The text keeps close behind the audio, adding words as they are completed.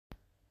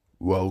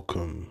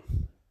Welcome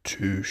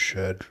to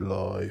Shed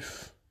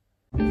Life.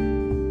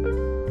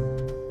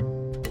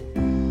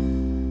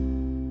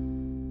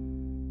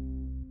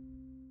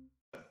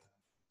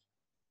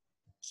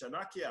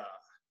 Chanakya,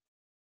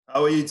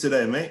 how are you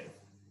today, mate?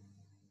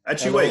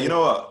 Actually, wait, you Hello.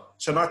 know what?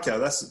 Chanakya,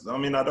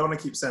 I don't want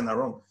to keep saying that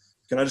wrong.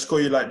 Can I just call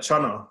you like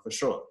Chana for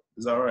short?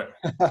 Is that all right?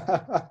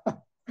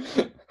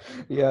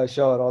 Yeah,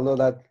 sure.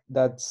 Although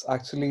that's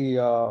actually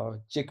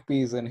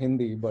chickpeas in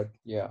Hindi, but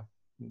yeah,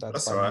 that's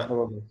That's all fine. right.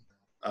 Whatever goes.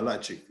 I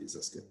like chickpeas.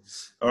 That's good.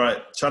 All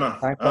right, Chana.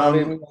 Thanks for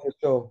having me on the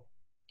show.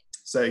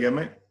 Say again,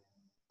 mate.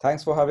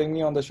 Thanks for having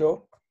me on the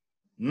show.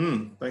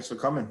 Thanks for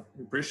coming.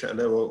 We appreciate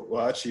it. Well,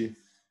 actually,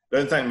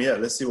 don't thank me yet.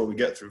 Let's see what we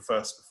get through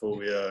first before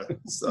we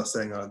start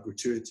saying our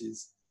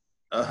gratuities.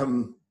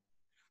 All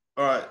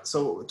right.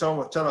 So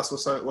tell us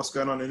what's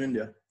going on in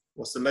India.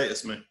 What's the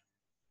latest, mate?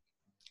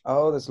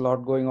 Oh, there's a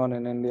lot going on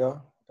in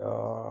India.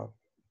 Uh,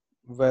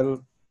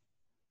 well,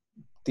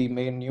 the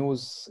main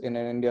news in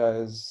India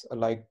is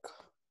like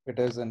it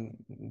is in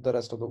the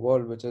rest of the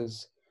world, which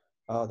is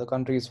the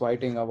country is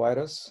fighting a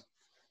virus,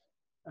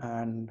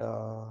 and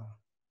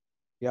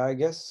yeah, I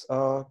guess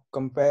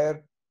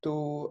compared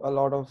to a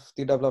lot of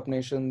the developed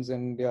nations,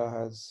 India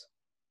has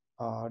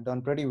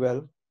done pretty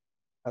well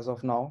as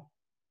of now.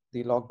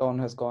 The lockdown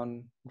has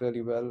gone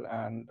really well,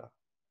 and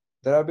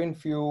there have been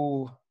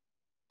few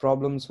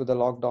problems with the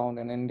lockdown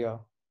in India,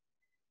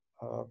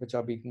 which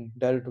are being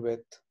dealt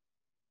with.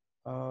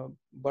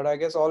 But I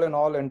guess all in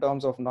all, in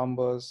terms of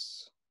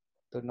numbers,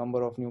 the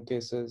number of new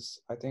cases,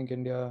 I think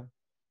India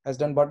has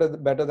done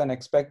better than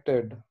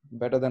expected,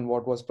 better than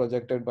what was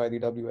projected by the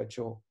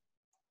WHO.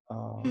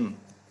 Uh, I'm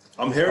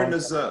it's hearing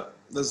gone.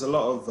 there's a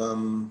lot of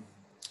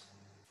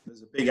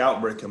there's a big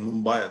outbreak in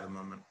Mumbai at the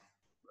moment,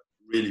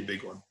 really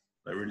big one,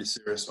 like really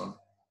serious one.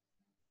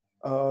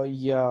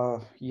 Yeah,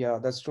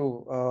 that's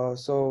true.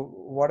 So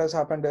what has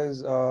happened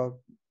is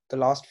the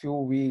last few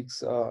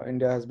weeks,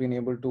 India has been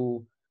able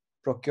to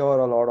procure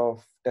a lot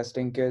of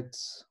testing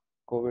kits,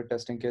 COVID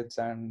testing kits,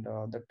 and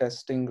the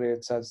testing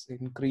rates has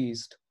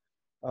increased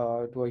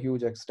to a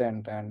huge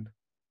extent. And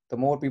the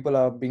more people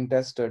are being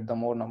tested, the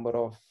more number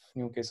of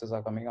new cases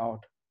are coming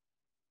out.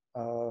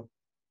 Uh,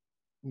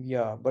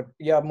 yeah, but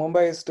yeah,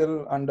 Mumbai is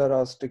still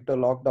under a stricter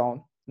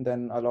lockdown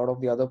than a lot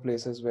of the other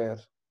places where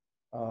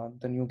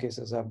the new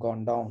cases have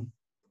gone down.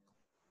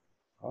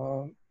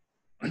 Uh,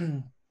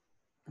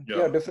 Yeah,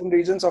 yeah, different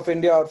regions of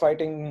India are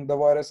fighting the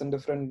virus in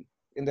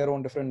their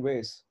own different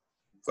ways.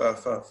 fair.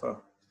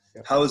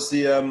 Yeah. How's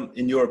the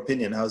in your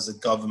opinion, how's the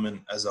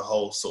government as a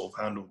whole sort of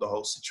handled the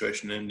whole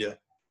situation in India?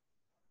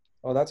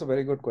 Oh, that's a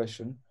very good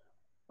question.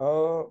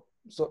 Uh,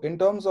 so in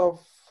terms of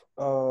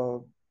uh,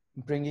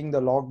 bringing the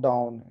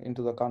lockdown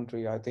into the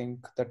country, I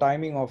think the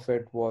timing of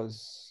it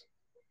was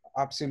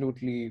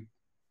absolutely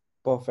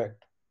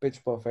perfect,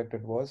 pitch perfect.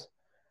 It was.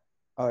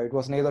 It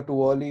was neither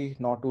too early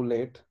nor too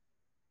late.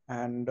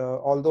 And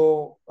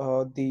although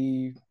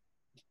the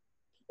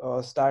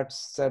stats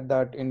said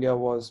that India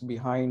was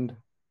behind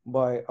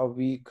by a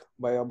week,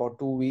 by about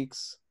 2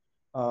 weeks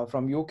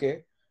from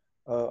UK.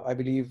 I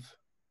believe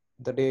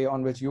the day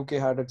on which UK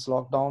had its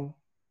lockdown,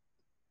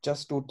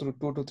 just 2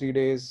 to 3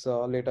 days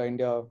later,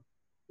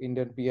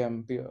 Indian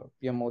PM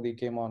Modi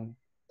came on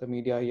the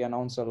media. He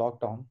announced a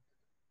lockdown.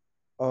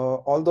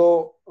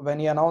 Although when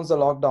he announced the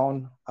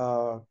lockdown,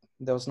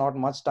 there was not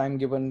much time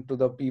given to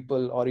the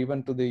people or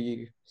even to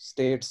the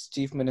states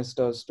chief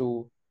ministers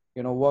to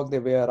work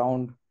their way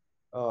around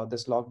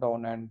this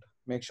lockdown and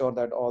make sure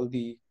that all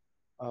the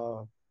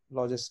uh,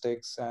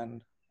 logistics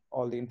and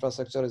all the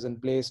infrastructure is in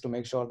place to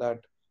make sure that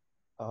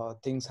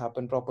things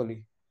happen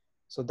properly.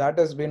 So that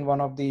has been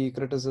one of the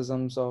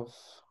criticisms of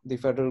the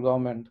federal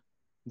government,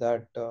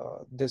 that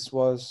the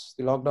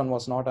lockdown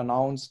was not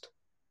announced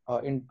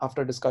in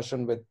after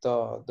discussion with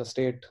the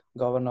state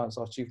governors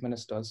or chief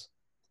ministers.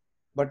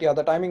 But yeah,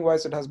 the timing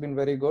wise, it has been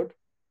very good.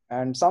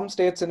 And some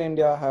states in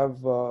India have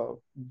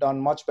done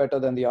much better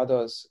than the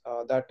others.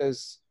 That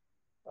is,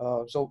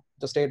 so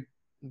the state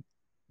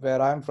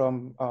where I'm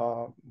from,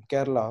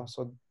 Kerala,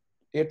 so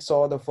it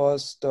saw the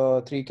first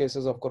 3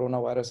 cases of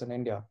coronavirus in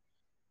India.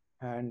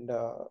 And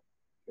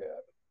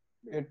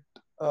it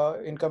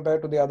in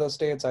compared to the other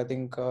states, I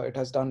think it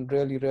has done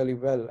really, really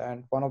well.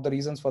 And one of the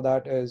reasons for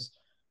that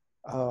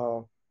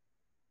uh,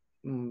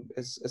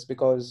 is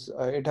because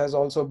it has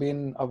also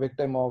been a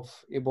victim of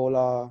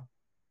Ebola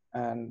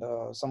and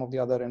some of the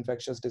other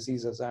infectious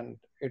diseases, and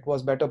it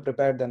was better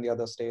prepared than the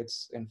other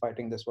states in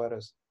fighting this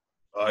virus.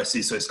 I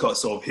see. So it's got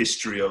sort of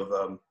history of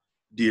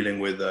dealing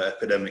with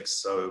epidemics.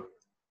 So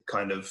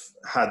kind of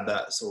had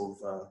that sort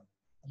of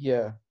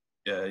Yeah.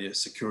 yeah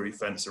security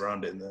fence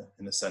around it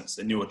in a sense.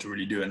 They knew what to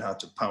really do and how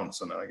to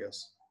pounce on it, I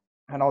guess.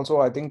 And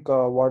also, I think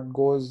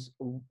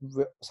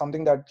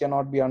something that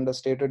cannot be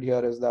understated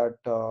here is that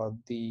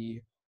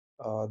the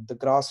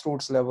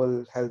grassroots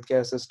level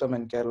healthcare system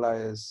in Kerala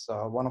is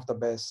one of the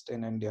best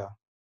in India,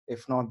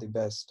 if not the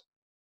best.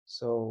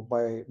 So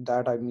by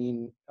that I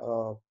mean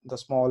the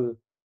small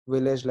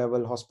village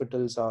level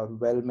hospitals are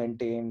well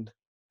maintained,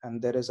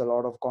 and there is a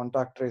lot of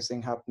contact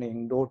tracing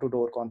happening, door to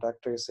door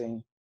contact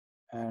tracing.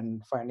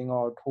 and finding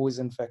out who is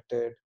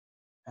infected,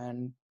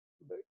 and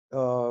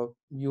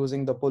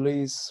using the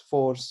police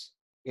force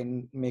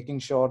in making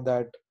sure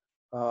that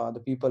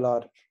the people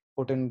are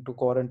put into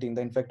quarantine.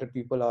 The infected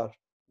people are,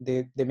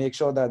 they make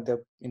sure that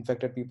the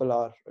infected people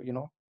are,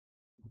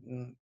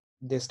 mm,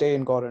 they stay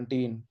in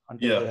quarantine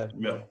until Yeah, they're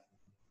yeah.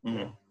 yeah.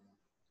 Mhm.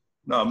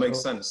 No, it makes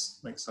So sense.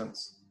 Makes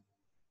sense.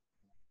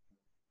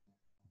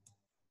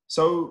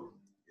 So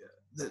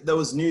there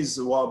was news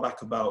a while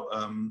back about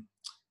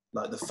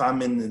like the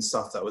famine and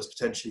stuff that was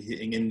potentially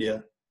hitting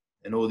India,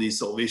 and all these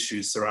sort of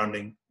issues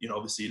surrounding,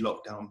 obviously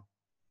lockdown,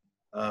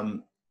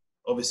 um,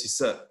 obviously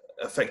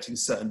affecting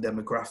certain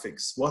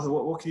demographics.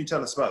 What can you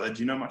tell us about that? Do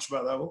you know much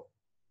about that all?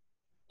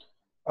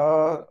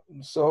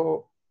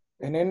 so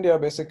in India,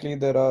 basically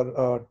there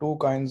are two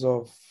kinds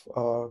of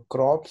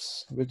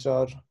crops which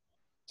are,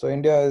 so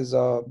India is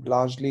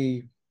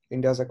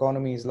India's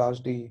economy is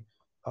largely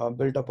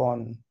built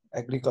upon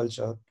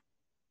agriculture,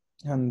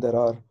 and there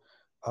are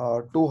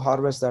two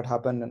harvests that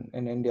happen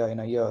in India in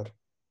a year.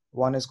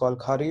 One is called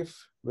Kharif,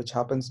 which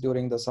happens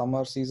during the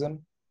summer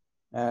season,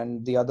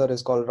 and the other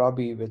is called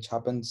Rabi, which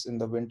happens in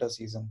the winter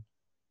season.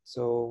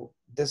 So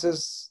this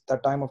is the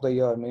time of the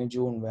year, May,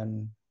 June,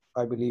 when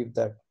I believe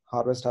that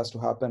harvest has to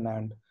happen,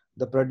 and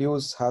the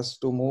produce has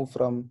to move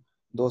from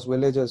those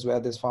villages where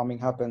this farming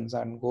happens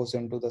and goes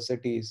into the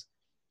cities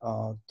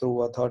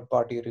through a third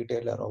party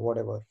retailer or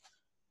whatever.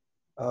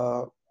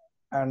 Uh,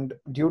 and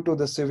due to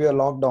the severe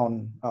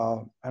lockdown,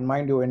 and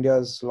mind you,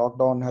 India's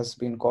lockdown has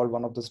been called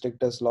one of the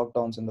strictest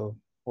lockdowns in the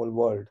whole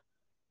world,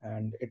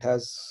 and it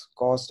has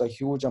caused a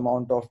huge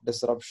amount of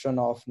disruption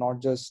of not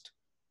just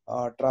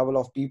travel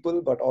of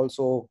people, but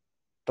also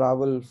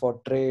travel for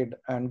trade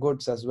and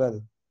goods as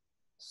well.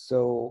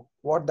 So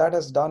what that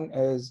has done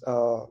is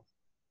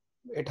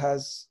it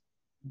has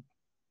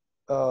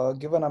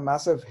given a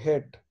massive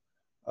hit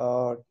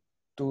uh,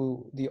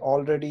 to the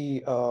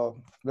already,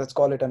 let's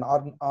call it an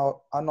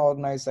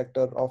unorganized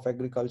sector of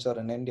agriculture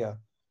in India.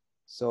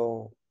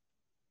 So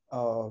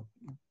uh,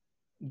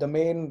 the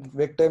main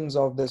victims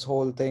of this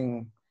whole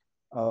thing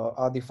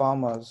are the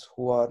farmers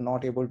who are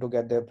not able to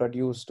get their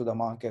produce to the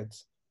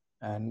markets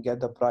and get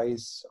the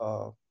price,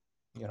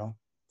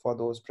 for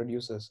those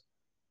producers.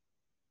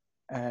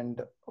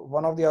 And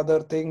one of the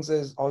other things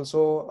is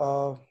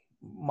also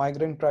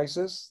migrant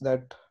crisis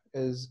that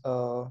is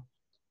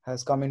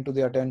has come into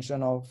the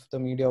attention of the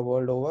media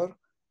world over.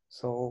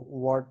 So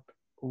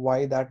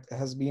why that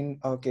has been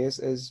a case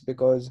is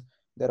because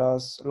there are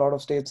a lot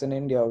of states in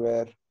India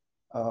where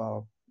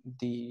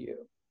the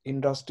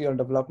industrial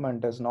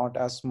development is not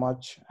as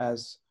much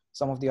as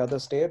some of the other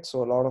states.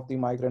 So a lot of the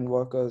migrant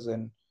workers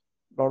and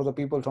a lot of the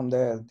people from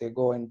there, they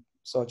go in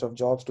search of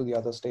jobs to the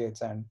other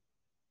states, and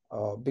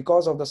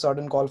because of the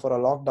sudden call for a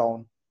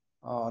lockdown,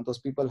 those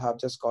people have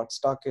just got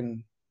stuck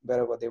in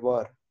wherever they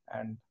were.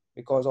 And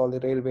because all the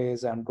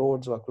railways and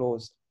roads were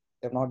closed,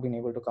 they've not been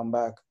able to come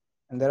back.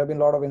 And there have been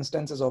a lot of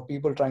instances of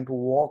people trying to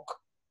walk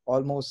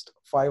almost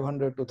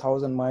 500 to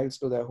 1,000 miles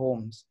to their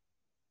homes.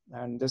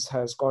 And this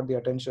has caught the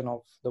attention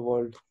of the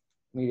world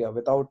media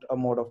without a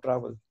mode of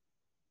travel.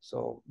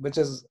 So, which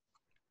is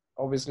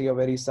obviously a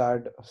very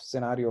sad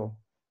scenario.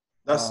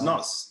 That's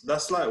nuts.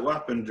 That's like what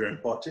happened during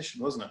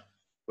partition, wasn't it?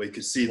 Where you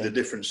could see Yeah. the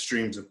different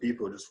streams of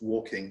people just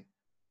walking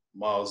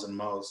miles and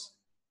miles,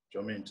 do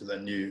you know what I mean, to their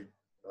new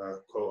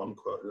quote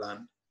unquote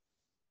land.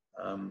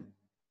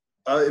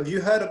 Have you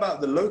heard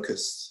about the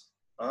locusts?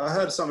 I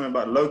heard something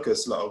about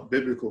locusts, like of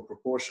biblical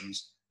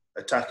proportions,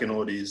 attacking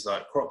all these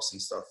like crops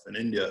and stuff in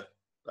India,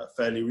 like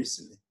fairly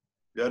recently.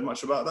 You heard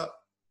much about that?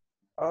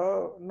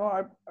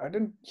 No, I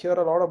didn't hear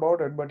a lot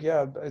about it, but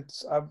yeah,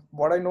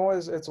 what I know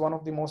is it's one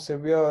of the most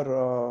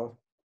severe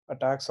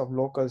attacks of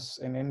locusts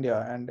in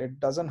India, and it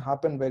doesn't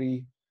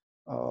happen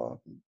uh,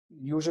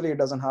 usually it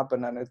doesn't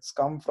happen, and it's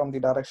come from the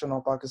direction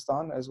of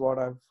Pakistan, is what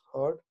I've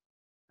heard.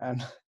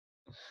 And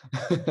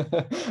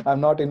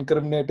I'm not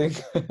incriminating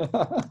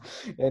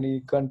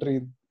any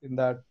country in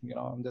that,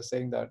 I'm just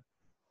saying that,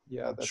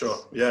 yeah, Sure.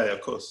 that's. Yeah,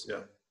 of course.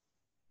 Yeah.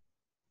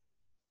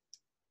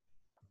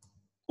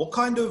 What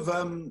kind of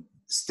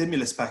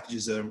stimulus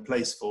packages are in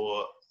place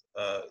for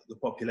the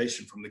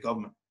population from the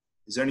government?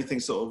 Is there anything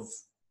sort of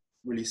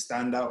really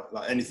stand out,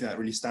 like anything that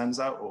really stands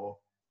out, or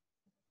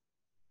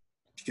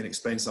if you can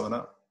explain some of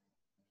that?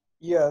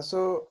 Yeah,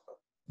 so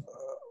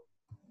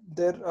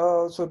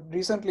so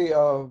recently,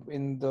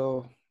 in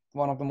the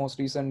one of the most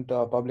recent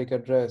public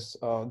address,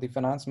 the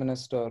finance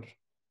minister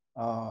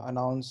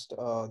announced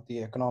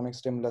the economic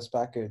stimulus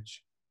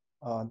package.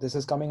 This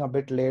is coming a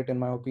bit late, in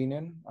my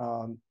opinion.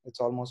 It's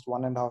almost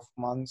 1.5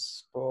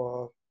 months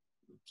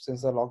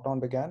since the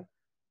lockdown began,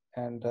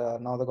 and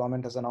now the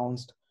government has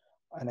announced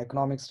an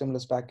economic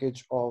stimulus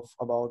package of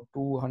about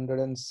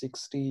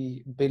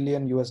 260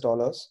 billion US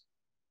dollars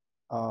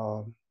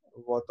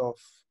worth of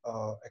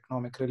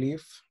economic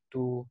relief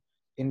to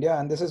India,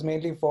 and this is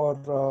mainly for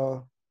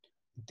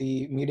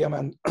the medium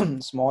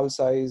and small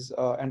size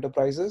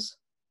enterprises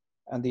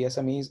and the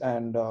SMEs,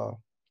 and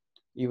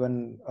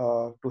even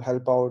to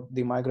help out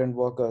the migrant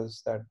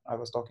workers that I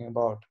was talking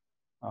about,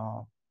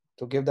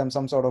 to give them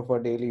some sort of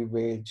a daily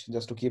wage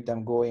just to keep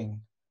them going.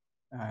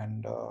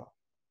 And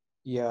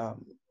yeah,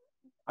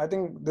 I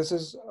think this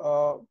is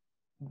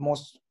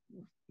most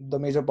the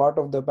major part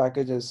of the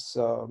package is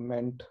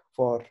meant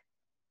for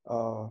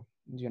uh,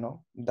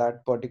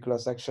 that particular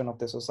section of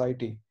the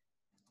society.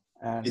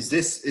 And Is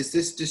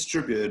this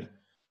distributed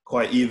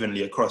quite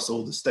evenly across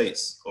all the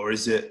states, or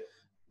does it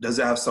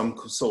have some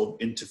sort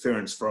of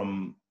interference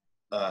from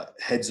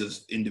heads of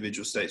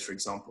individual states, for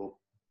example?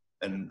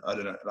 And I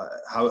don't know, like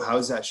how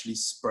is it actually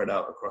spread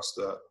out across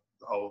the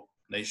whole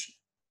nation?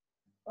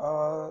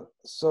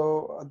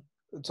 So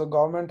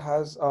government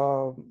has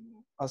a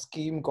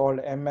scheme called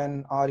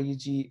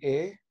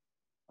MNREGA.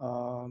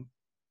 Um,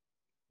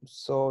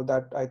 so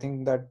that I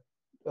think that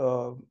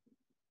uh,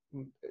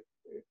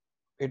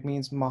 it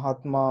means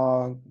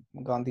Mahatma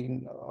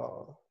Gandhi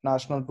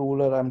National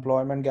Rural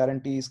Employment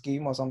Guarantee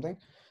Scheme or something.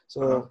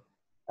 So Uh-huh.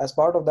 as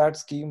part of that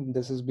scheme,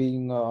 this is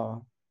being uh,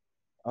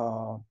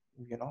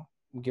 you know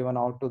given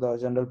out to the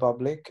general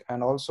public.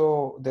 And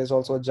also there's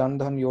also Jan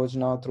Dhan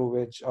Yojana, through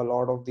which a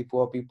lot of the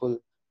poor people,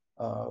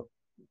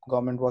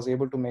 government was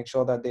able to make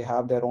sure that they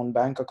have their own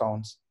bank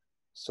accounts.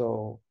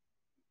 So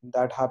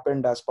that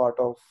happened as part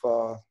of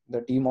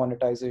the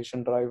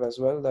demonetization drive as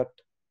well, that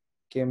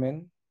came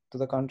in to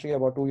the country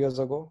about 2 years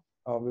ago,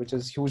 which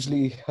is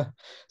hugely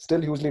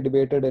still hugely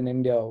debated in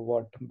India,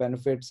 what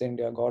benefits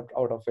India got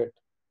out of it.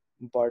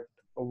 But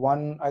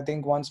I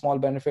think one small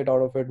benefit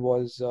out of it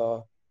was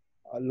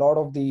a lot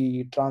of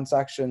the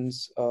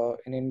transactions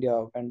in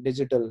India went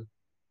digital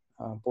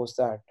post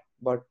that.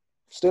 But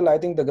still, I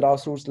think the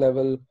grassroots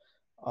level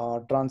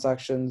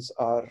transactions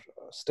are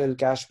still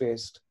cash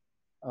based.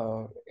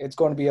 It's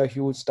going to be a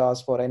huge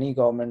task for any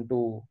government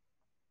to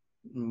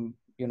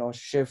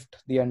shift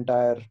the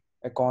entire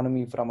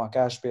economy from a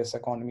cash based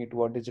economy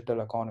to a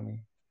digital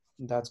economy.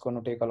 That's going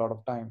to take a lot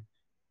of time.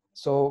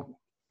 So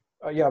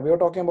yeah, we were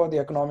talking about the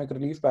economic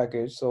relief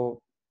package.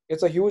 So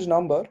it's a huge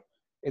number.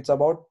 It's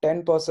about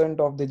 10%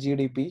 of the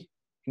GDP,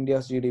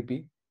 India's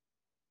GDP.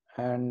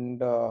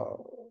 And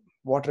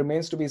what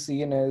remains to be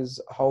seen is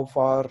how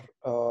far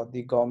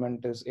the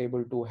government is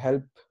able to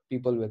help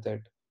people with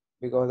it.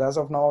 Because as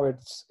of now,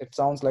 it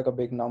sounds like a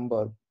big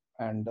number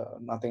and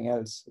nothing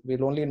else.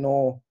 We'll only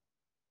know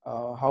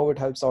how it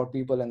helps out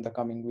people in the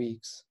coming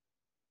weeks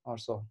or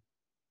so.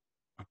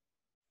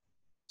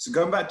 So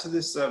going back to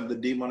this, the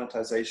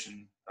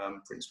demonetization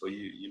principle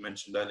you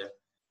mentioned earlier,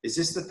 is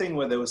this the thing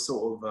where they were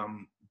sort of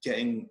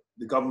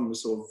the government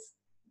was sort of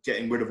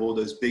getting rid of all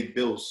those big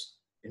bills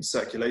in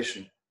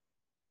circulation?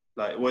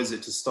 Like, was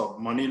it to stop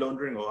money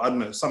laundering, or I don't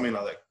know, something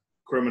like that,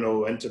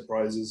 criminal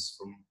enterprises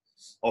from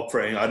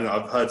operating? I don't know,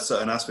 I've heard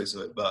certain aspects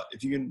of it, but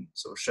if you can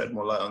sort of shed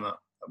more light on that,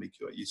 that'd be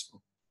quite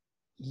useful.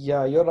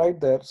 Yeah, you're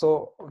right there.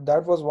 So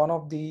that was one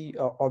of the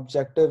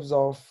objectives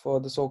of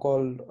the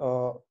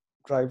so-called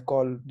drive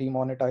called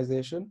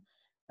demonetization.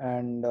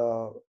 And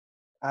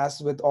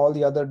as with all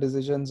the other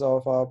decisions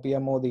of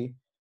PM Modi,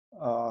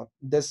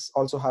 this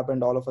also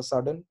happened all of a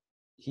sudden.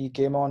 He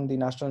came on the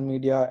national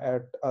media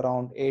at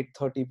around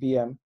 8:30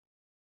 p.m.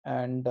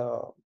 and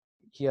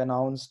he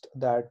announced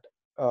that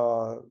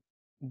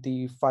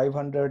the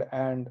 500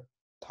 and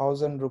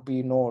 1,000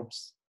 rupee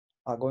notes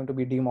are going to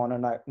be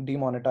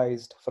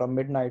demonetized from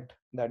midnight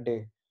that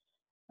day.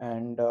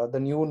 And the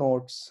new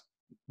notes,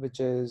 which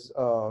is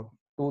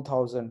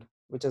 2,000,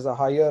 which is a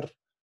higher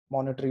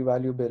monetary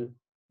value bill,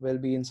 will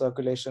be in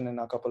circulation in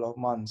a couple of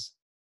months.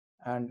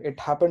 And it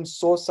happened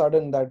so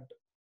sudden that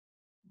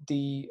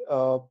the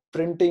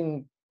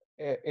printing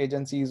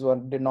agencies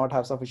did not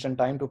have sufficient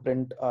time to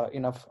print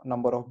enough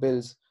number of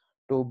bills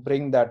to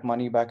bring that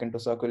money back into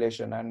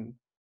circulation. And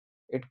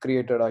it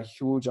created a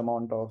huge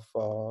amount of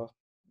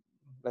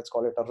let's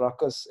call it a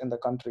ruckus in the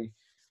country.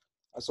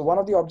 So one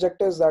of the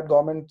objectives that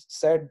government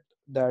said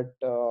that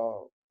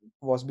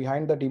was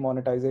behind the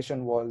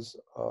demonetization was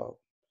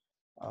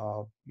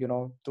to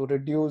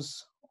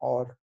reduce,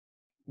 or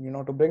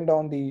to bring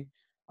down the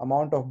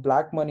amount of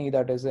black money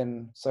that is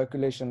in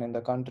circulation in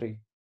the country.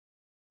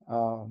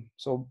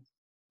 So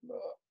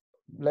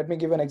let me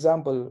give an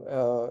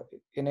example.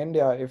 In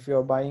India, if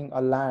you're buying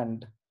a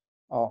land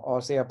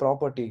or say a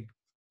property,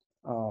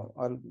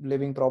 a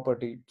living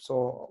property,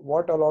 so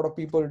what a lot of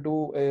people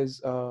do is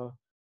to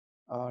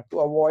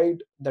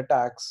avoid the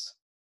tax,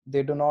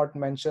 they do not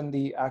mention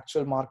the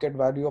actual market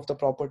value of the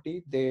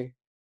property. They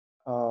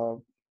uh,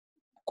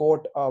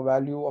 quote a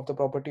value of the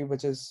property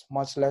which is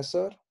much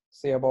lesser,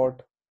 say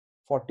about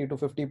 40 to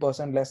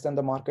 50% less than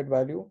the market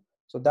value.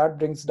 So that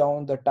brings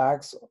down the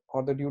tax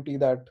or the duty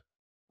that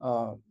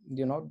uh,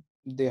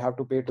 they have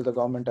to pay to the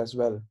government as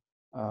well,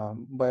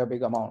 by a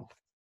big amount.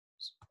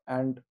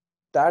 And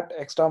that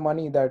extra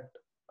money that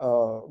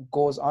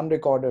goes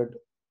unrecorded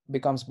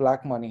becomes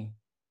black money.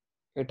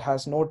 It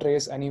has no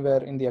trace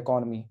anywhere in the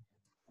economy.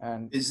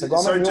 And the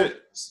government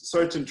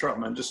Sorry to interrupt,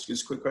 man. Just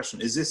a quick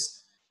question: Is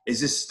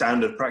this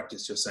standard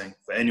practice you're saying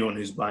for anyone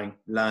who's buying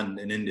land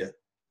in India,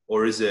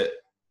 or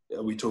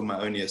are we talking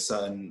about only a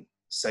certain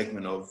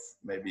segment of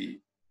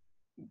maybe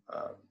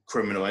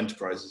criminal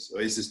enterprises,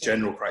 or is this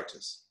general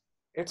practice?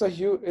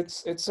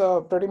 it's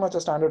a pretty much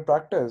a standard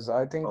practice.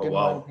 I think Oh, in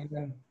my wow.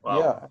 opinion,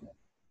 Wow.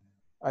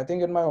 I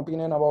think in my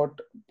opinion about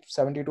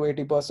 70 to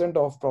 80%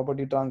 of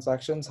property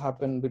transactions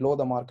happen below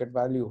the market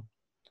value.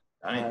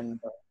 Dang. And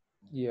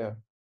yeah.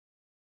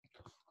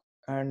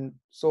 And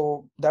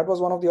so that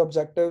was one of the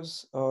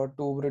objectives,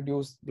 to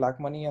reduce black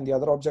money, and the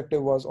other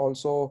objective was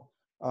also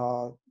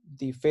uh,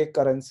 the fake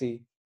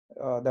currency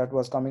that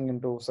was coming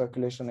into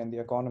circulation in the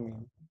economy.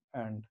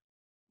 And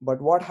but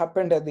what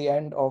happened at the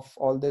end of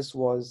all this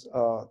was,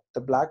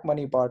 the black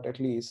money part, at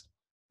least,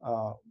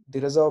 the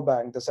Reserve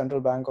Bank, the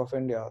Central Bank of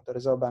India, the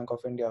Reserve Bank of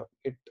India,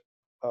 it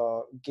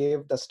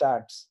gave the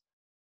stats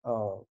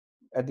uh,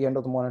 at the end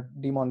of the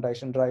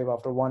demonetization drive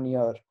after 1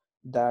 year,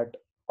 that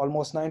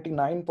almost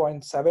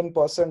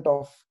 99.7%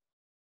 of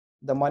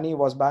the money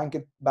was back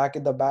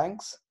in the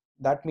banks.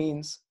 That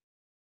means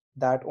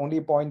that only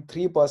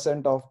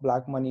 0.3% of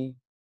black money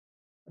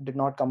did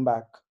not come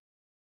back.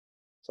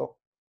 So,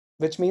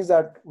 which means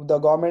that the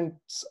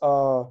government's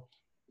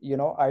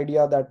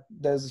idea that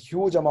there's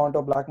huge amount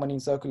of black money in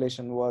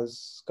circulation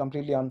was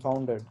completely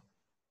unfounded.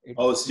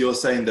 Oh, so you're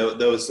saying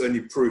there was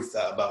only proof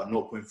that about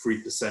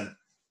 0.3%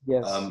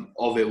 Yes.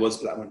 of it was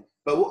black money.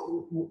 But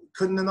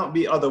couldn't there not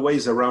be other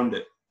ways around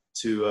it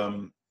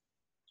to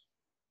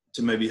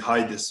maybe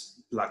hide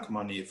this black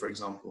money, for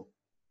example?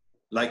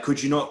 Like,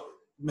 could you not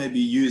maybe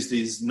use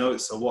these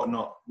notes or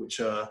whatnot, which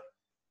are,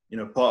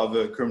 part of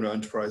a criminal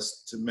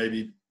enterprise, to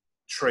maybe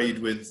trade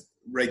with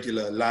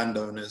regular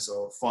landowners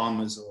or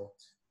farmers or,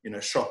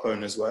 shop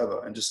owners,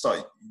 whatever, and just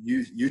start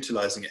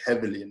utilizing it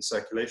heavily in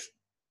circulation?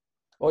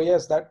 Oh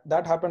yes,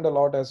 that happened a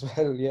lot as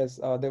well. Yes,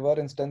 there were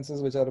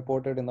instances which are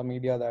reported in the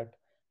media that,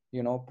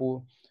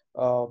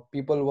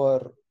 people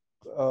were,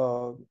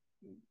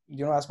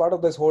 as part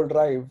of this whole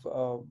drive,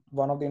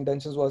 one of the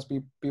intentions was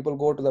people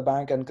go to the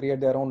bank and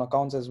create their own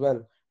accounts as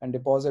well and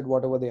deposit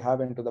whatever they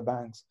have into the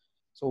banks.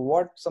 So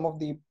what some of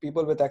the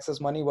people with excess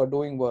money were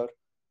doing were,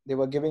 they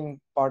were giving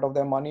part of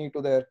their money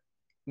to their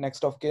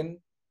next of kin,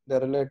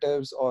 their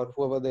relatives or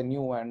whoever they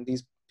knew, and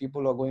these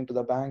people are going to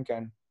the bank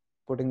and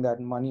putting that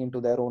money into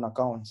their own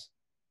accounts.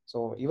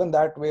 So even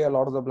that way, a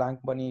lot of the blank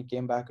money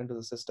came back into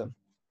the system.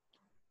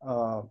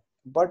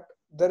 But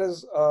there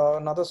is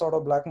another sort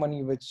of black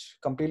money which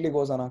completely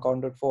goes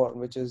unaccounted for,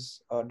 which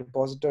is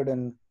deposited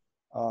in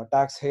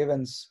tax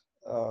havens,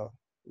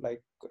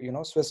 like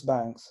Swiss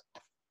banks,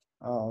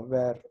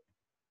 where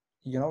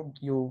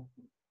you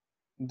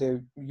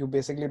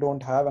basically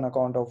don't have an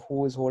account of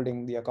who is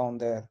holding the account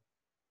there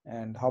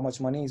and how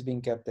much money is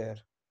being kept there.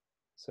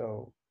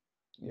 So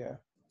yeah.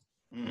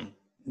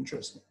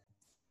 Interesting.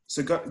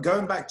 So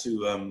going back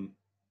to,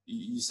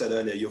 you said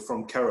earlier you're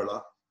from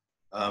Kerala.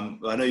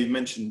 I know you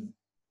mentioned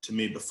to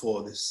me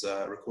before this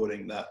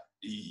recording that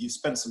you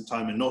spent some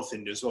time in North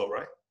India as well,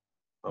 right?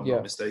 If I'm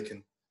not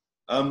mistaken.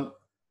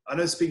 I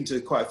know, speaking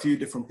to quite a few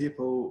different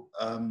people,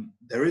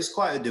 there is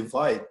quite a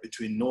divide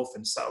between North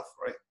and South,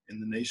 right, in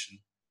the nation.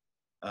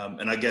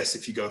 And I guess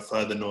if you go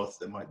further north,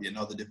 there might be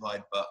another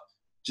divide, but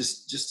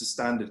just a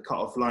standard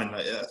cut-off line.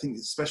 Like, I think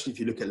especially if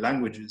you look at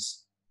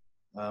languages,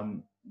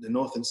 the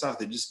North and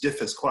South, it just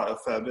differs quite a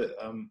fair bit.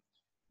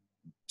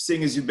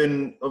 Seeing as you've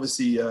been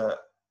obviously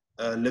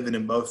living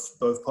in both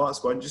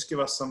parts, why don't you just give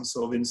us some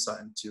sort of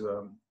insight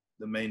into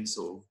the main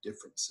sort of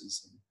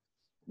differences and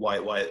why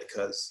it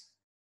occurs?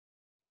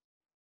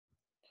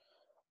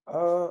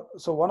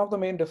 So one of the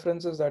main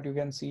differences that you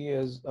can see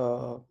is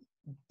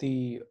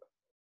the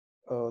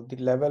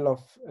level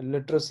of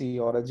literacy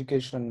or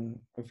education,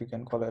 if you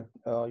can call it,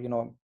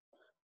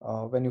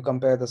 when you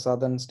compare the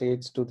southern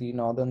states to the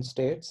northern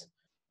states.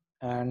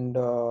 And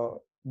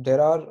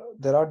there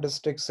are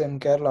districts in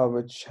Kerala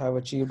which have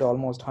achieved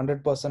almost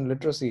 100%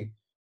 literacy,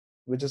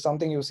 which is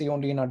something you see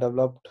only in a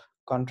developed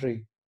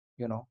country,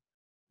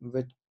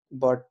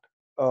 but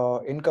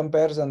in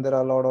comparison, there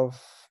are a lot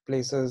of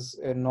places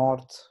in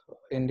North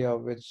India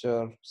which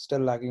are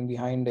still lagging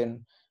behind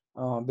in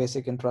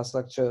basic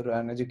infrastructure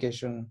and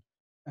education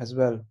as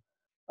well.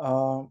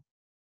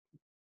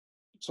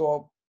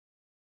 So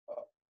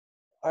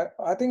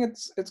I think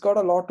it's got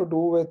a lot to do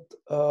with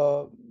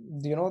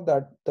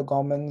that the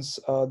governments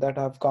that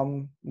have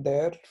come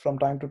there from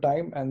time to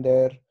time and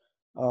their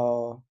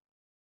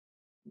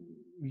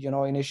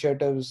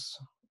initiatives.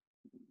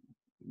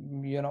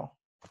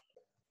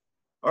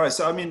 All right.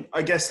 So I mean,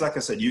 I guess, like I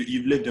said,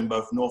 you've lived in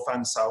both North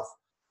and South.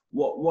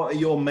 What are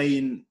your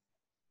main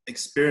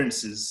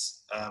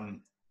experiences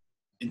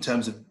in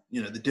terms of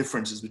the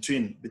differences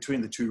between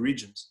the two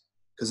regions?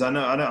 Because I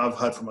know I've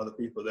heard from other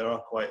people there are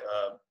quite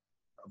a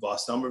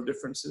vast number of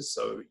differences.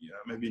 So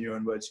maybe in your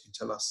own words, you can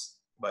tell us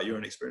about your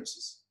own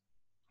experiences.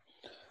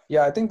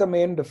 Yeah, I think the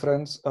main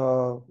difference,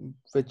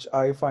 which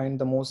I find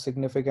the most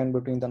significant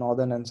between the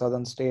northern and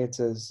southern states,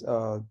 is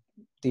the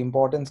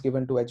importance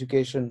given to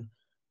education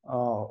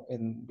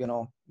in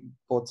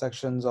both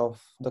sections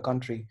of the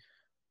country.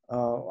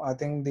 I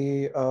think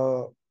the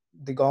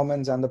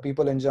governments and the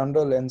people in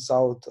general in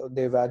South,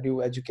 they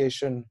value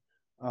education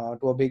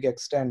to a big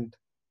extent,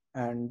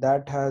 and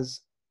that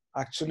has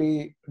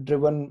actually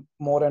driven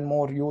more and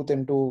more youth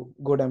into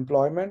good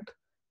employment,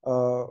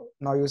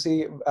 Now you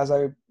see, as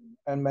I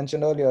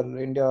mentioned earlier,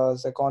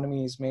 India's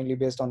economy is mainly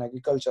based on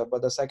agriculture,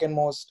 but the second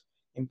most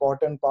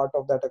important part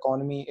of that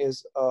economy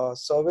is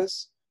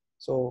service.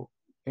 So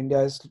India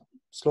is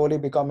slowly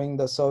becoming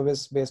the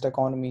service-based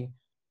economy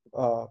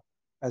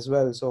as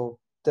well. So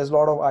there's a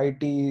lot of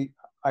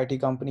IT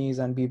companies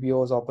and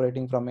BPOs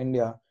operating from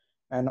India,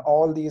 and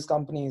all these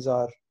companies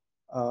are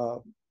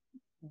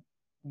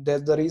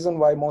there's the reason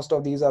why most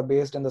of these are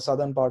based in the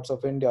southern parts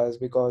of India is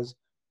because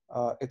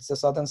it's the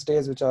southern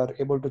states which are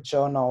able to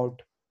churn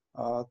out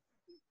uh,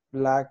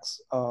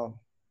 lakhs,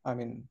 I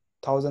mean,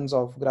 thousands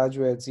of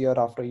graduates year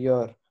after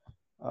year,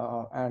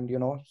 and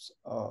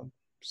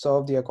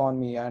serve the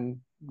economy and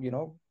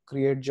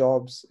create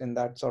jobs in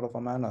that sort of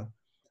a manner.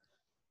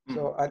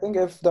 So I think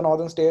if the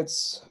northern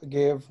states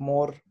gave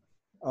more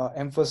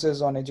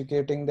emphasis on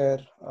educating their,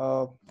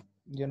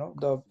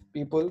 the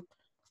people,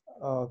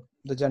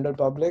 the general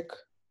public,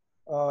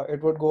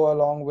 it would go a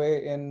long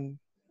way in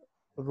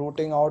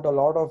rooting out a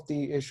lot of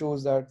the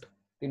issues that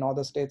the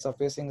northern states are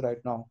facing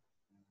right now.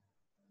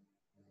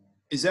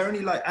 Is there any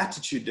like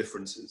attitude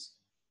differences?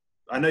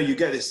 I know you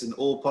get this in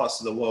all parts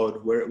of the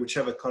world, where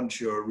whichever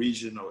country or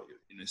region or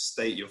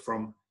state you're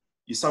from,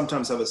 you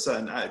sometimes have a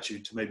certain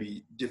attitude to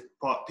maybe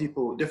different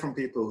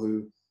people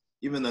who,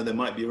 even though they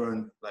might be your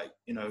own, like,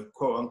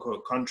 quote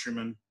unquote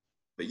countrymen,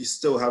 but you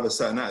still have a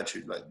certain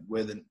attitude, like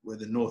we're the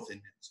North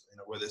Indians,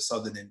 we're the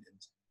Southern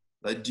Indians.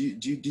 Like,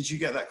 did you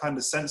get that kind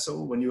of sense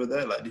when you were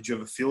there? Like, did you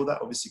ever feel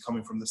that, obviously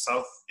coming from the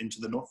South into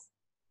the North?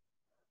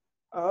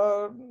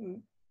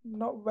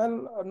 No,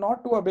 well,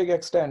 not to a big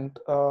extent.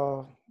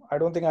 I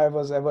don't think I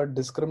was ever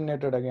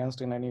discriminated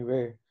against in any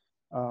way.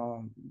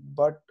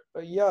 But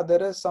yeah,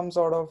 there is some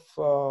sort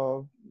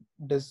of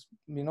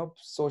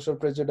social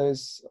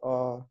prejudice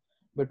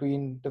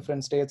between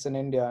different states in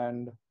India,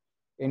 and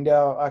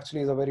India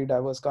actually is a very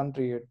diverse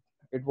country.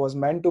 It was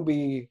meant to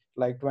be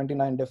like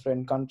 29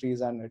 different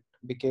countries, and it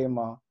became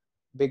a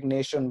big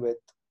nation with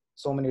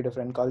so many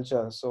different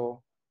cultures.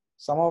 So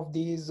some of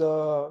these,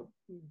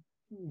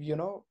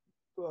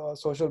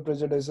 social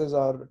prejudices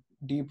are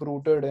deep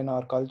rooted in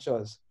our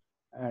cultures,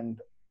 and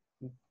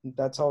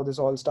that's how this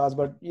all starts.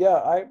 But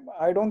yeah,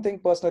 I don't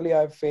think personally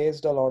I've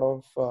faced a lot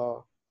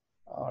of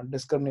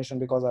discrimination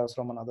because I was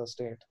from another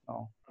state.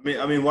 No.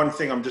 I mean, one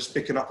thing I'm just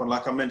picking up on,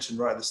 like I mentioned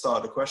right at the start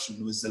of the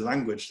question, was the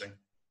language thing.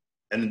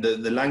 And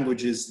the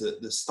languages,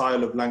 the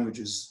style of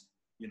languages,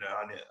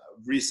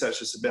 I've researched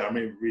this a bit. I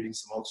remember reading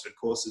some Oxford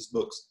courses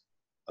books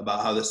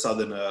about how the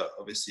Southern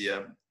obviously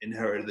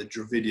inherited the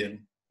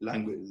Dravidian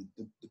language,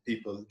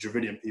 the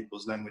Dravidian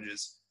people's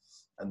languages,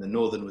 and the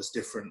Northern was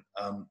different.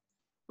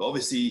 But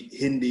obviously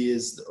Hindi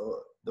is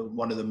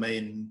one of the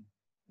main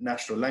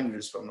national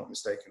languages, if I'm not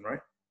mistaken, right?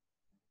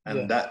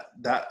 And yeah,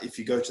 that if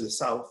you go to the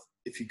South,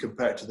 if you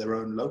compare it to their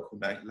own local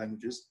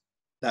languages,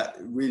 that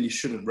really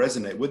shouldn't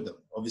resonate with them.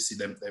 Obviously,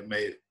 they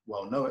may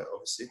well know it,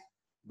 obviously,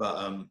 but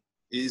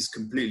it is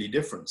completely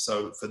different.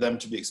 So for them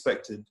to be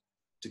expected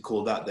to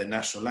call that their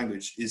national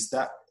language, is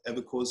that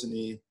ever cause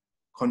any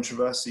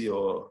controversy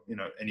or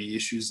any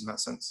issues in that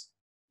sense?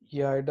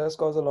 Yeah, it does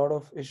cause a lot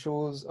of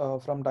issues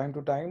from time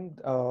to time,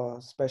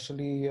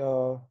 especially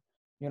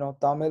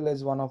Tamil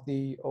is one of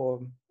the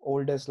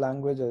oldest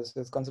languages.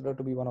 It's considered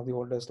to be one of the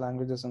oldest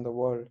languages in the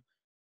world,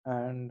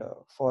 and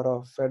for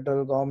a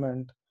federal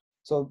government.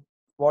 So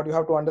what you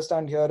have to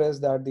understand here is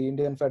that the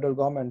Indian federal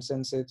government,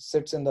 since it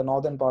sits in the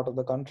northern part of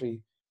the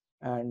country,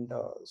 and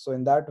so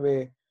in that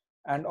way,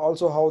 and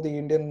also how the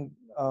Indian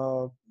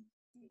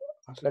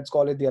let's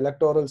call it the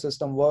electoral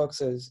system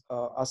works is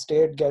a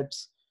state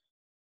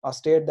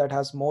that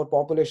has more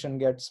population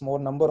gets more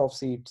number of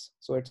seats.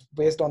 So it's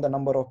based on the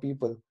number of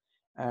people,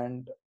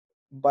 and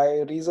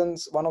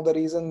one of the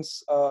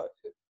reasons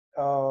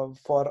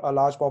for a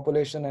large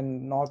population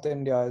in North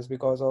India is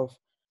because of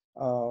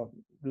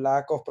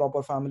lack of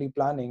proper family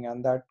planning,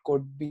 and that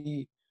could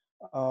be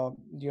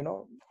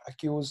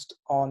accused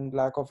on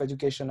lack of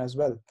education as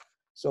well.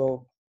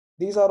 So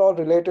these are all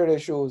related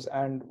issues,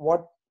 and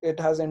what it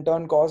has in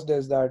turn caused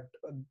is that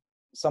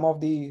some of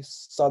the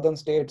southern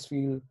states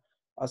feel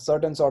a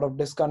certain sort of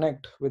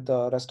disconnect with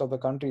the rest of the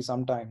country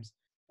sometimes.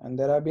 And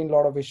there have been a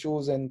lot of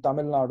issues in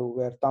Tamil Nadu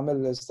where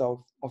Tamil is the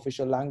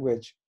official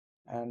language,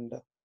 and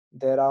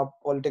there are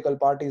political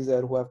parties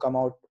there who have come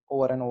out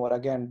over and over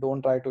again,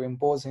 don't try to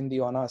impose Hindi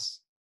on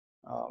us.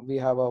 We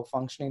have a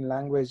functioning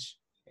language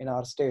in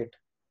our state.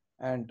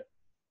 And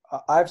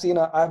I've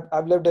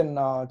lived in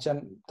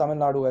Tamil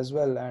Nadu as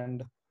well,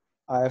 and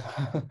I've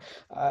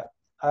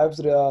I've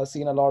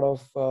seen a lot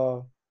of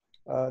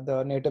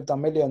the native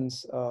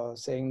Tamilians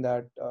saying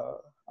that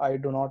I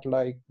do not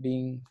like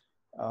being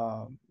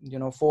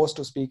forced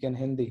to speak in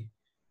Hindi.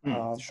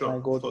 Sure, I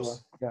go to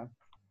yeah.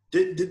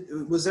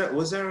 Was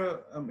there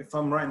if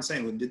I'm right in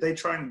saying, did they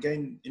try and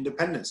gain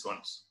independence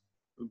once,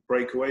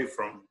 break away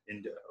from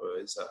India, or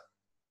is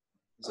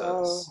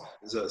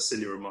that a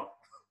silly remark?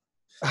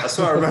 I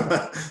swear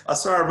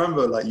I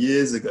remember like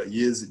years and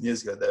years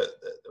ago, they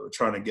were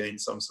trying to gain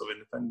some sort of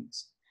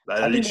independence.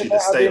 Like literally the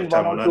state of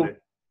Tamil Nadu.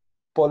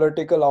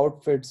 political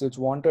outfits which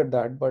wanted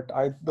that, but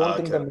I don't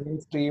think the Okay.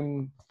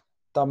 mainstream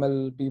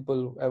Tamil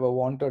people ever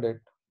wanted it.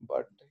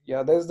 But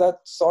yeah, there's that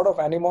sort of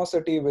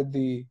animosity with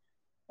the,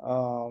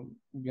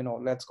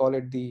 let's call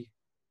it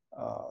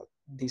uh,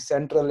 the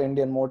central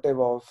Indian motive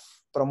of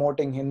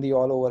promoting Hindi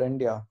all over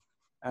India,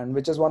 and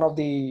which is one of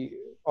the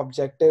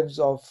objectives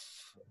of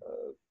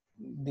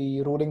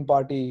the ruling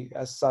party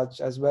as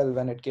such as well.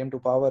 When it came to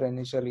power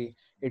initially,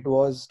 it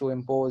was to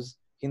impose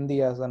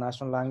Hindi as a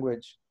national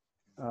language.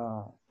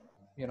 Uh,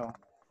 you know,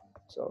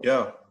 so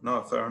Yeah,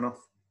 no, fair enough.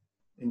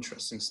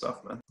 Interesting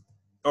stuff, man.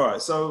 All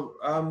right, so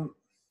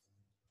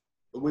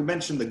we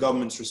mentioned the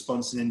government's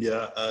response in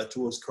India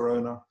towards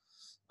Corona.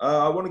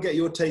 I want to get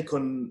your take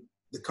on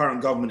the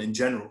current government in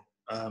general.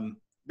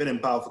 Been in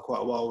power for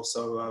quite a while,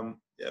 so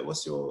yeah,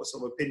 what's your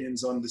sort of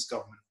opinions on this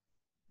government?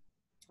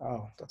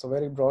 oh, that's a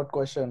very broad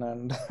question,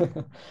 and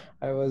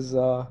I was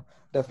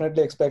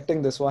definitely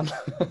expecting this one.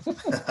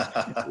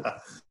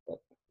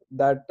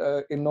 That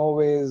in no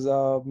ways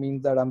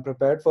means that I'm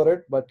prepared for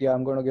it, but yeah,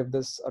 I'm going to give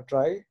this a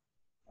try.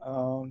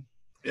 Um,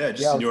 Yeah,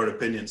 just yeah, in your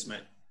opinions,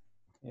 mate.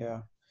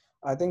 yeah.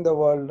 I think the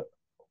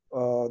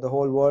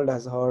whole world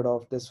has heard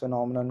of this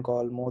phenomenon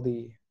called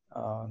Modi,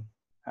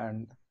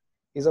 and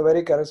he's a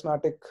very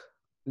charismatic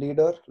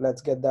leader.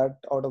 Let's get that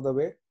out of the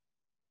way.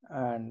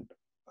 And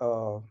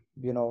uh,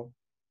 you know,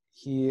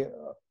 he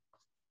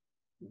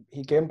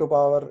he came to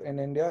power in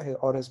India,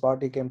 or his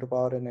party came to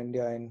power in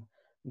India in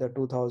the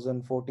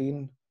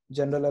 2014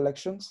 general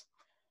elections,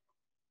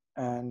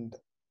 and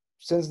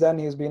since then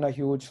he's been a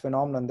huge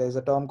phenomenon. There's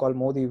a term called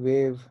Modi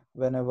wave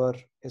whenever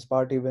his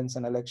party wins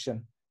an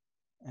election,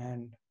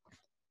 and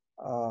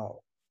uh,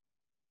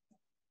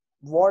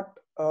 what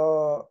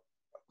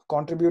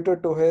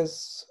contributed to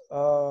his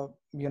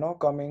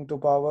coming to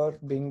power,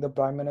 being the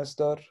prime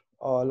minister.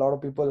 A lot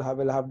of people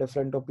will have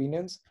different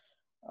opinions.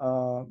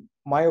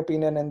 My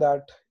opinion in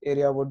that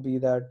area would be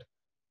that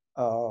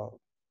uh,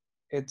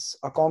 it's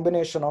a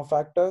combination of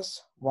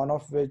factors, one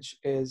of which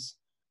is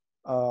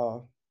uh,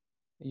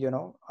 you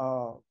know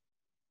uh,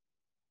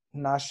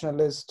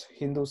 nationalist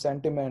Hindu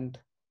sentiment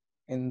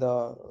in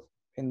the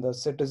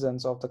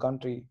citizens of the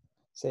country,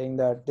 saying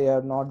that they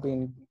have not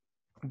been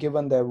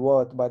given their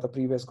worth by the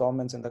previous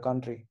governments in the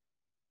country,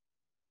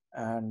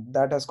 and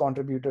that has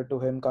contributed to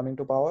him coming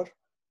to power.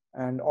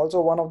 And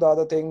also, one of the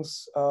other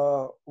things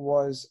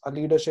was a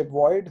leadership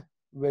void,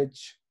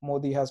 which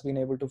Modi has been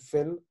able to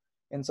fill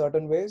in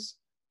certain ways.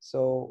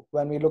 So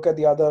when we look at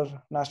the other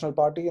national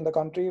party in the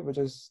country, which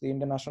is the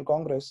Indian National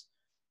Congress,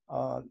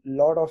 a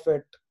lot of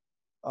it,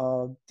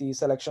 the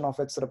selection of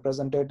its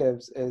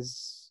representatives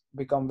is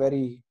become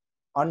very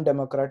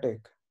undemocratic.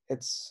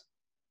 It's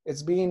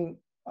been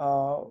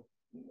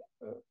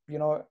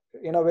in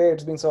a way,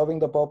 it's been serving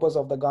the purpose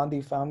of the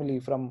Gandhi family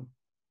from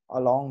a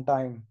long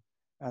time,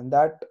 and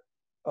that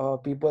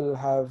people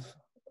have,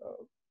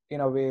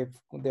 in a way,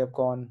 they've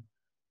gone,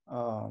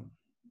 um,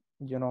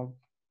 you know,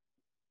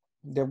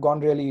 they've gone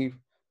really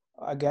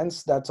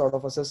against that sort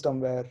of a system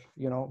where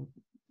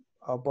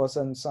a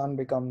person's son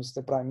becomes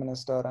the prime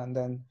minister, and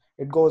then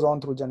it goes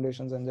on through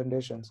generations and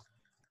generations.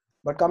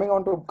 But coming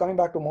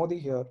back to Modi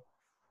here,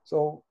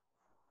 so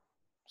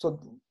so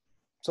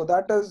so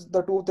that is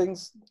the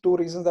two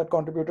reasons that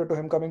contributed to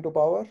him coming to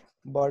power.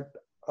 But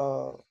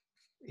uh,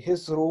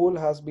 his rule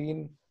has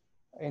been,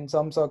 in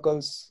some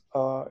circles,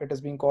 it has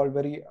been called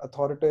very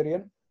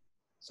authoritarian.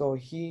 So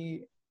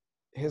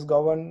his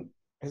govern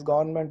his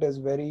government is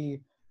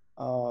very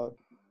uh,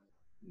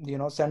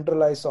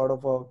 centralized, sort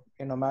of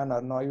in a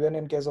manner. Now, even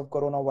in case of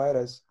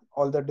coronavirus,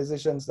 all the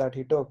decisions that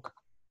he took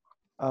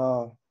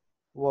uh,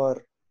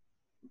 were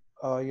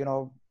you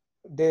know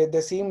they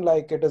seem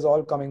like it is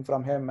all coming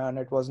from him, and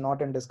it was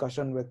not in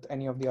discussion with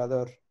any of the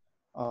other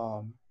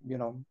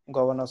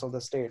governors of the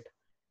state.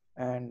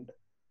 And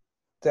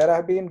there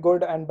have been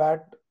good and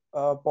bad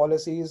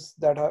policies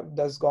that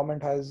this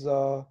government has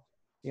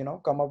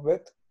come up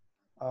with.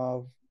 uh,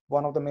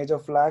 One of the major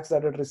flags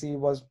that it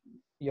received was,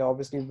 yeah,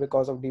 obviously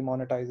because of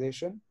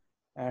demonetization.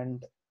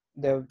 And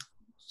there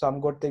some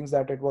good things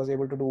that it was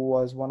able to do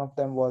was, one of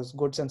them was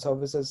goods and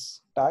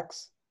services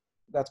tax,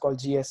 that's called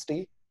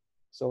GST.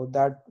 So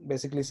that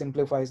basically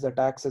simplifies the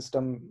tax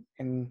system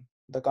in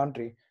the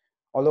country.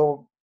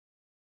 Although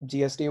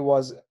GST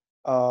was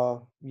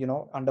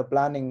under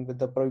planning with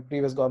the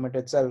previous government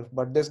itself,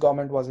 but this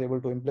government was able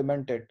to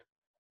implement it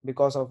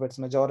because of its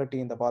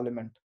majority in the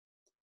parliament.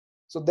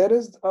 So there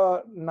is a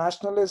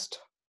nationalist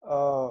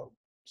uh,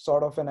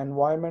 sort of an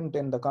environment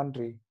in the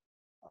country,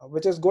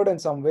 which is good in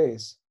some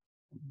ways.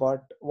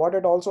 But what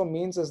it also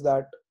means is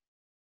that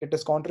it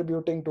is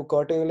contributing to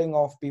curtailing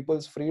of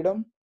people's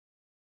freedom.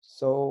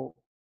 So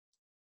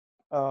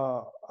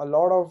a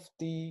lot of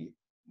the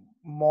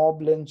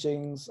mob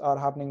lynchings are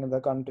happening in the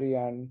country,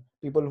 and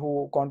people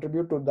who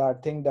contribute to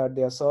that think that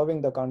they are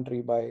serving the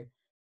country by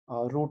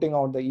rooting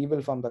out the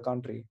evil from the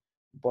country.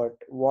 But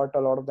what a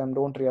lot of them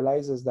don't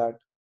realize is that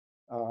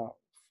uh,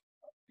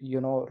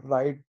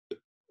 right,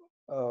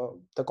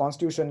 the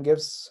constitution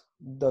gives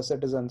the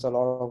citizens a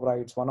lot of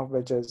rights, one of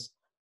which is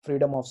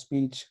freedom of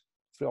speech,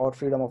 or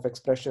freedom of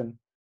expression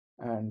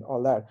and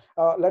all that.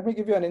 Let me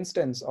give you an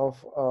instance of,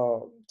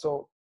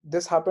 so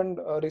this happened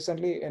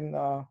recently in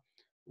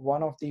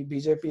one of the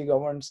BJP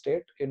governed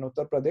state in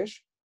Uttar Pradesh,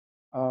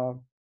 uh,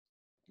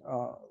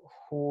 uh,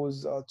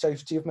 whose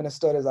chief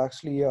minister is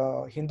actually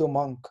a Hindu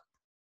monk,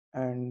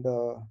 and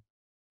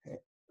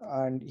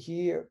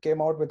he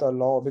came out with a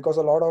law because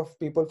a lot of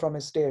people from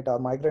his state are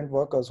migrant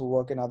workers who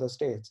work in other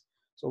states.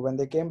 So when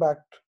they came back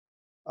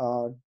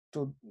uh,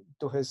 to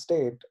his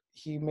state,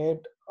 he made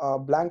a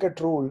blanket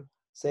rule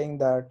saying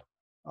that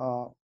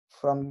uh,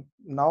 from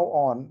now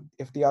on,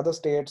 if the other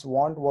states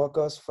want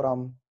workers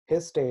from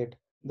his state,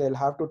 they'll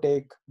have to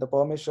take the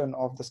permission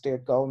of the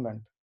state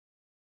government,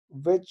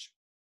 which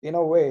in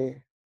a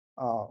way,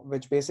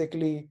 which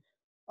basically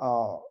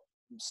uh,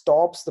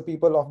 stops the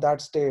people of that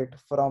state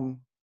from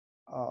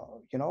uh,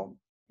 you know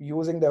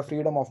using their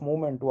freedom of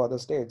movement to other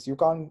states. You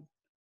can't,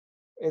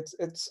 it's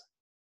it's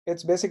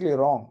it's basically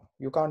wrong.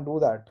 You can't do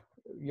that.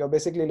 You're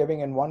basically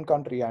living in one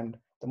country, and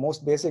the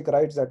most basic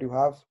rights that you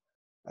have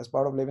as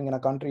part of living in a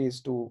country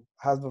is to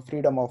have the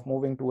freedom of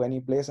moving to any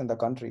place in the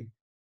country.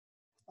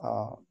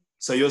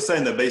 So you're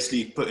saying they're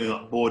basically putting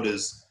up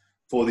borders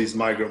for these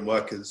migrant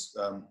workers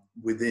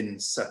within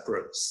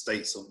separate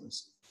states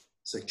almost.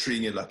 So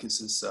treating it like it's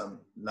this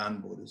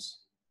land borders.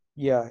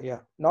 Yeah.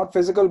 Not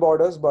physical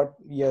borders, but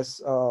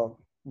yes,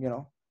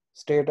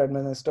 state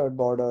administered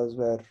borders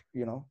where,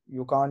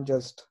 you can't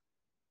just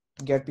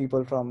get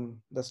people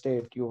from the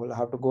state. You will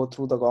have to go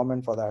through the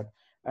government for that.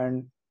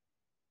 And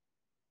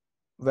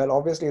well,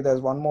 obviously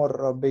there's one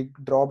more big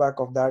drawback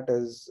of that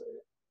is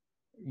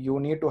you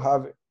need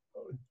to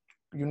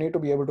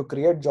be able to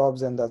create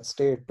jobs in that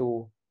state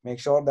to make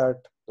sure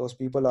that those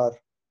people are,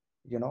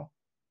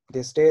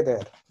 they stay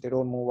there, they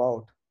don't move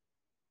out.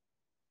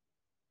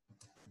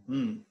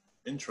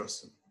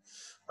 Interesting.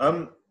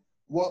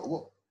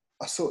 What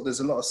I saw,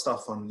 there's a lot of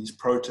stuff on these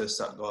protests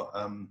that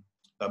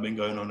have been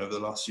going on over the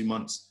last few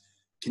months.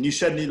 Can you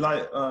shed any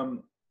light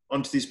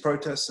onto these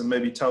protests and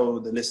maybe tell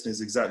the listeners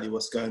exactly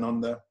what's going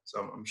on there? So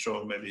I'm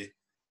sure maybe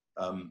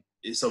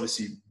it's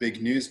obviously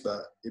big news,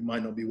 but it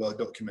might not be well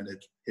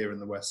documented here in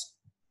the West.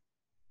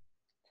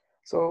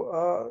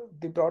 So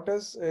the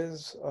protest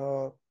is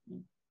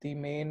the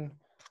main,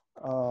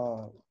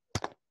 what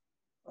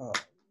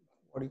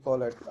do you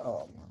call it?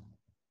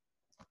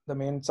 The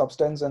main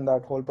substance in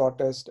that whole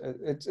protest.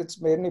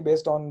 It's mainly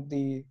based on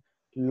the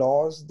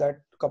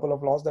couple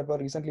of laws that were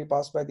recently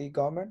passed by the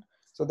government.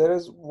 So there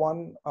is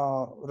one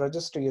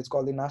registry. It's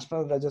called the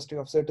National Registry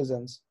of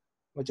Citizens,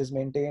 which is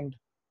maintained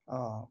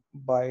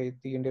by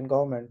the Indian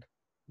government,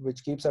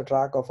 which keeps a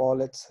track of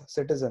all its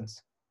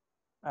citizens.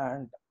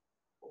 And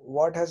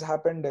what has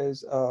happened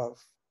is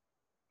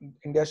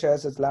India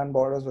shares its land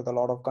borders with a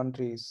lot of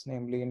countries,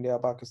 namely India,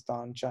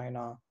 Pakistan,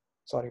 China,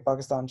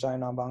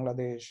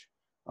 Bangladesh,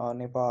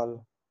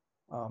 Nepal,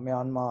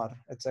 Myanmar,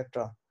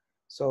 etc.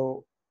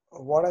 So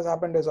what has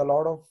happened is a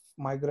lot of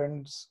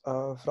migrants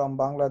from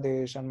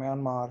Bangladesh and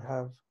Myanmar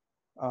have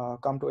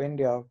come to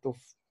India to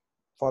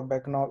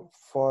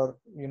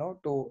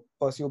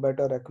pursue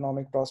better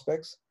economic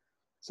prospects.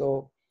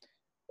 So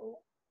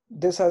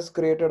this has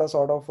created a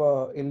sort of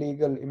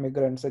illegal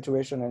immigrant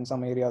situation in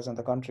some areas in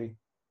the country.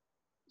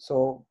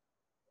 So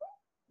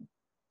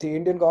the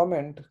Indian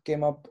government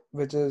came up,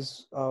 which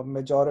is a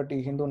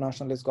majority Hindu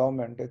nationalist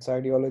government. Its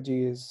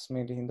ideology is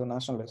mainly Hindu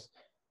nationalist.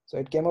 So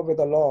it came up with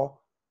a law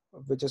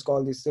which is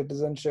called the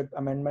Citizenship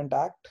Amendment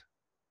Act,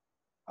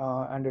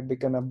 and it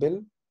became a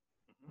bill.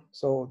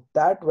 So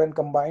that, when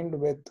combined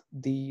with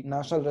the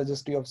National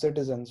Registry of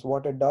Citizens,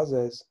 what it does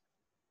is,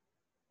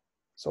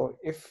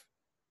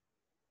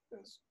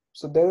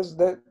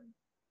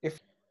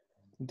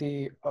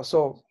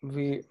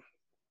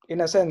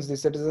 in a sense, the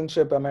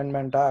Citizenship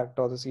Amendment Act,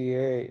 or the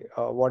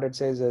CAA, what it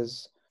says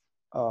is,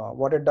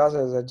 what it does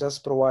is it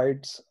just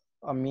provides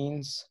a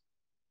means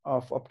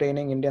of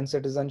obtaining Indian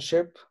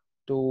citizenship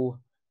to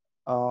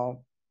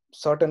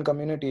certain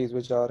communities,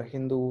 which are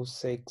Hindu,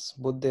 Sikhs,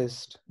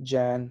 Buddhist,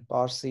 Jain,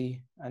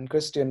 Parsi, and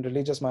Christian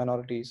religious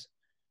minorities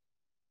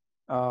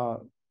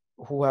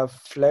who have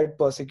fled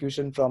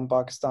persecution from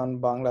Pakistan,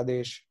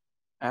 Bangladesh,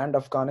 and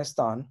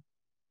Afghanistan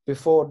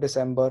before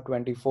December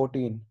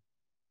 2014.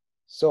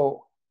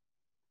 So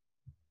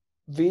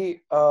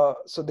the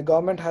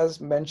government has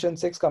mentioned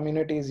 6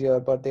 communities here,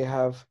 but they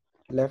have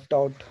left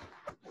out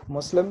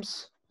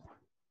Muslims,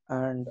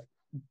 and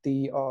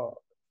the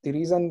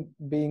reason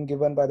being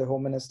given by the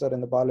Home Minister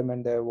in the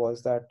Parliament there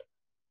was that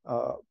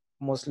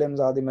Muslims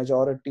are the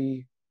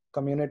majority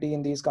community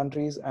in these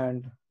countries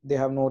and they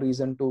have no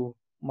reason to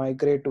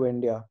migrate to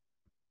India.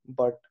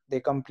 But they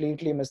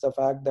completely miss the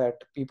fact that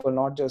people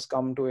not just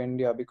come to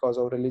India because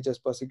of religious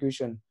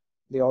persecution,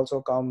 they also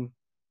come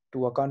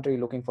to a country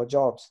looking for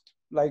jobs.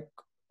 Like,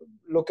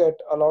 look at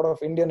a lot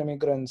of Indian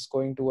immigrants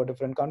going to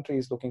different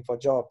countries looking for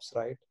jobs,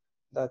 right?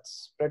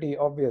 That's pretty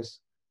obvious.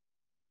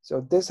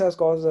 So this has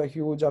caused a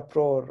huge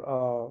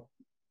uproar,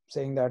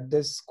 saying that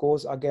this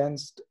goes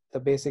against the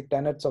basic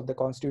tenets of the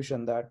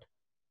Constitution, that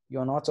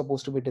you're not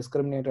supposed to be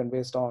discriminated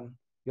based on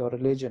your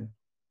religion.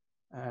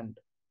 And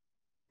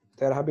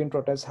there have been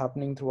protests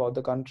happening throughout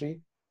the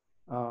country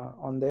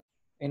on this.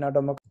 In a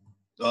democracy.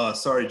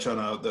 Sorry,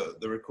 Chana,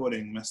 the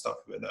recording messed up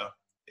a bit.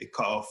 It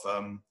cut off.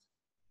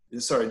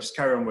 Sorry, just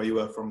carry on where you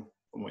were from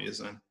what you're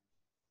saying.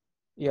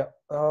 Yeah.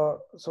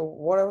 So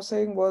what I was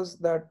saying was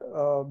that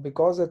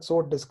because it's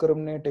so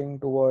discriminating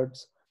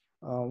towards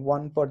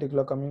one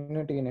particular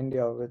community in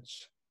India,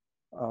 which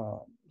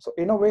so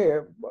in a way,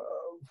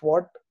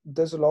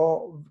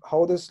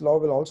 how this law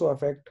will also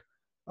affect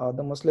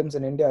the Muslims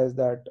in India is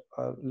that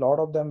a lot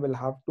of them will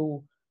have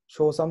to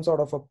show some sort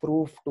of a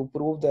proof to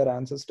prove their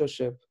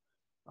ancestorship,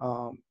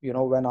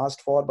 when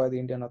asked for by the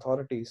Indian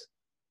authorities.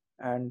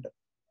 And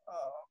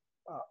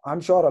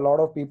I'm sure a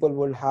lot of people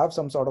will have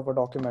some sort of a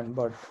document,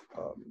 but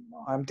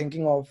I'm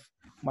thinking of,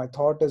 my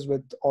thought is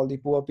with all the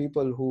poor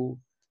people who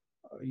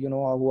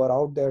who are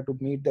out there to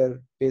meet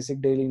their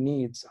basic daily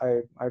needs.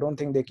 I don't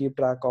think they keep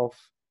track of,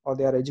 or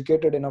they are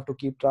educated enough to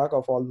keep track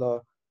of all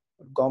the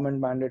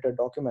government mandated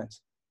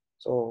documents.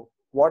 So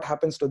what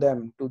happens to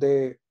them? Do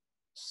they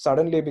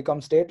suddenly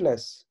become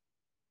stateless,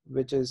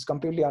 which is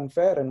completely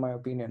unfair in my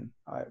opinion?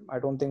 I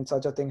don't think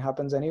such a thing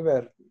happens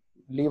anywhere,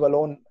 leave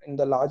alone in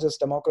the largest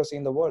democracy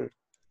in the world.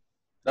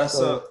 That's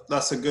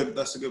a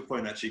good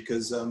point actually,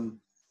 because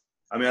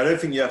I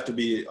don't think you have to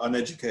be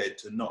uneducated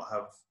to not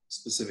have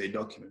specific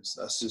documents.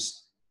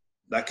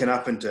 That can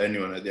happen to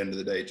anyone at the end of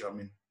the day. Do you know what I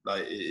mean?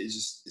 Like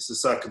it's a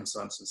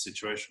circumstance and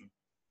situation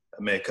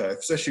that may occur,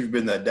 especially if you've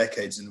been there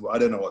decades, and I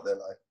don't know what their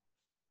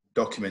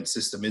document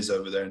system is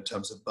over there in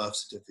terms of birth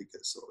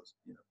certificates or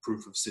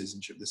proof of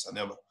citizenship, this and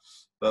the other.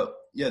 But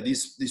yeah,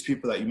 these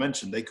people that you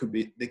mentioned, they could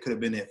have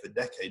been here for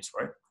decades,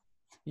 right?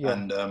 Yeah.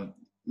 And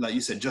like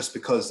you said, just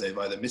because they've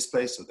either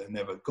misplaced or they've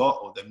never got,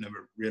 or they've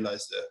never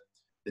realized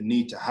the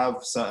need to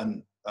have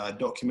certain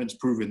documents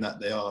proving that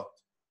they are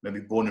maybe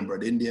born and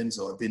bred Indians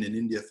or have been in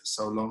India for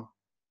so long,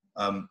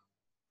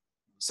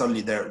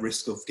 suddenly they're at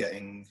risk of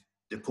getting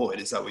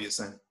deported. Is that what you're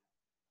saying?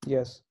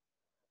 Yes.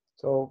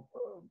 So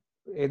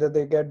either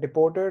they get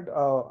deported,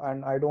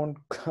 and I don't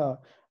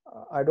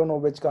know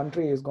which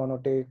country is going to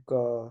take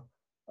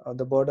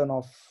the burden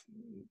of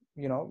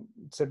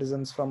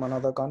citizens from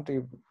another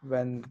country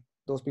when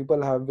those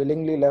people have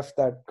willingly left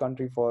that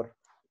country for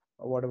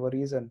whatever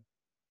reason.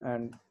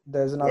 And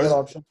there's another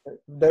option.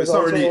 It's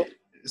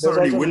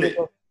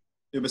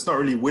not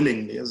really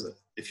willingly, is it?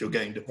 If you're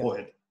getting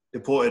deported,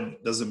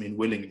 deported doesn't mean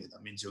willingly.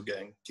 That means you're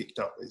getting kicked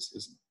out, isn't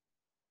it?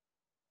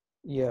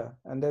 Yeah,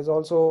 and there's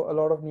also a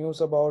lot of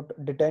news about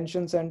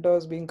detention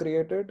centers being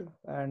created,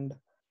 and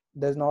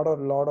there's not a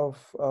lot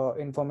of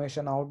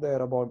information out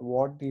there about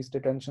what these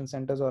detention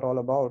centers are all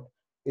about.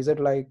 Is it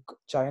like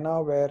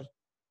China, where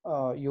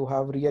you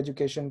have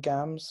re-education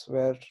camps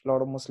where a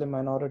lot of Muslim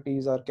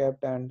minorities are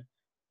kept, and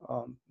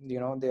they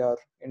are,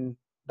 in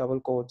double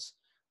quotes,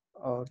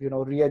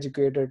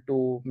 re-educated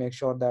to make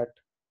sure that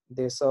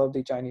they serve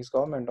the Chinese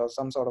government, or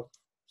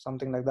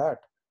something like that?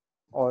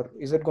 Or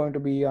is it going to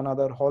be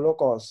another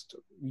Holocaust?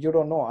 You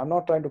don't know. I'm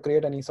not trying to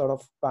create any sort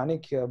of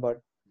panic here, but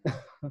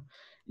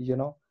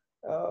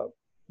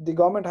the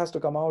government has to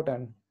come out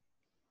and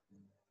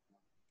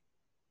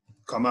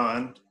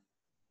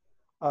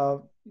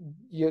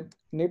you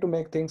need to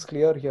make things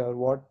clear here,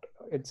 what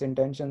its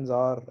intentions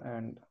are,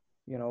 and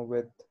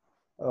with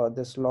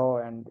this law,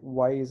 and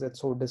why is it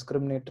so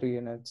discriminatory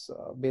in its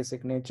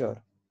basic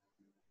nature.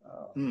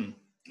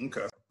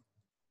 Okay.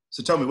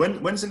 So tell me,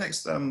 when's the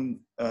next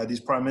these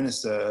prime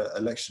minister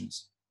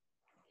elections?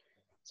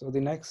 So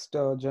the next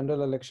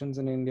general elections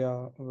in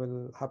India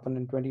will happen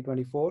in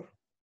 2024.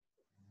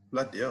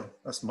 Bloody hell,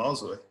 that's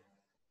miles away.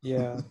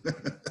 Yeah.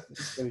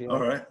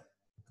 All right.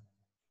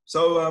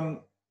 So,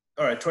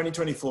 all right,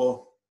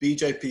 2024,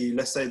 BJP,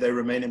 let's say they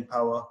remain in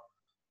power.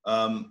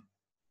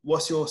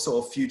 What's your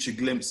sort of future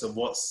glimpse of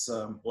what's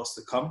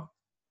to come?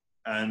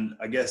 And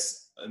I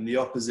guess in the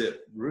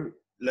opposite route,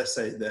 let's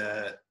say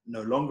they're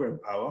no longer in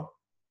power.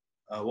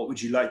 What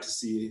would you like to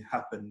see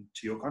happen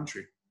to your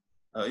country?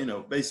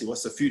 Basically,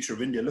 what's the future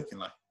of India looking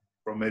like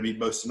from maybe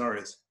both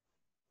scenarios?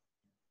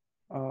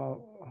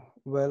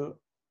 Well,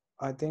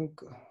 I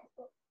think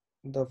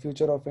the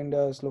future of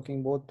India is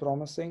looking both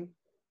promising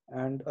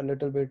and a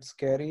little bit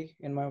scary,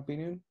 in my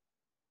opinion.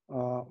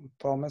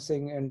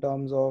 Promising in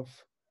terms of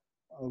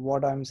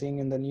what I'm seeing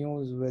in the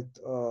news with,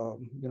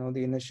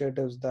 the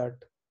initiatives that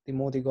the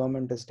Modi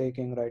government is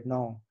taking right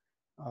now.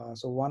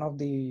 So one of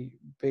the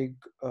big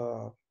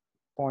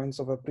points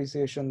of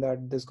appreciation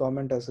that this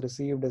government has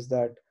received is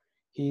that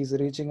he's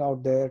reaching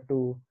out there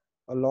to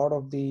a lot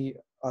of the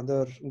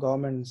other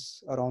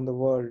governments around the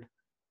world,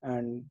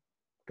 and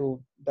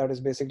that is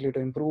basically to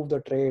improve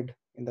the trade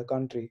in the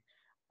country.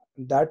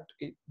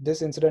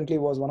 This incidentally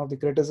was one of the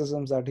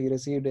criticisms that he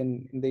received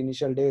in the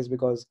initial days,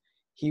 because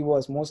he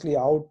was mostly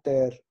out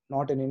there,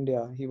 not in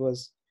India. He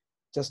was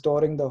just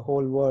touring the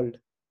whole world,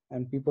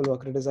 and people were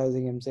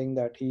criticizing him, saying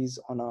that he's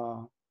on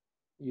a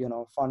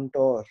fun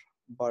tour.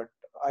 But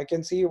I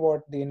can see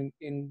what the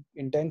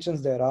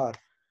intentions there are.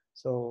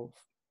 So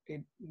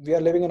we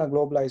are living in a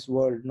globalized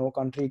world. No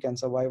country can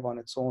survive on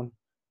its own.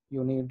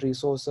 You need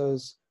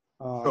resources,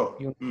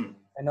 you need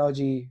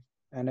energy,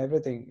 and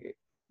everything.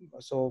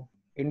 So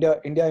India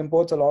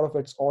imports a lot of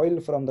its oil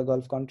from the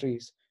Gulf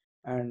countries,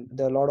 and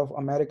there are a lot of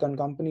American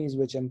companies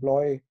which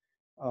employ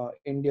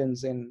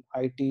Indians in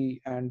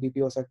IT and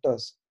BPO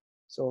sectors.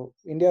 So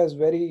India is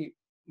very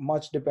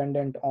much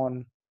dependent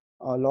on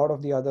a lot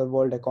of the other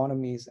world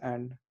economies,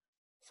 and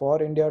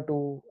for India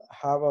to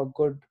have a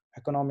good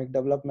economic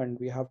development,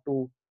 we have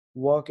to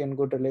work in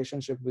good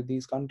relationship with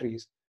these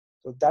countries.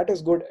 So that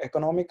is good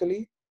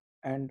economically.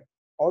 And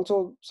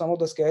also some of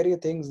the scary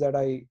things that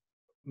I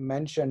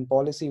mentioned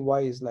policy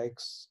wise, like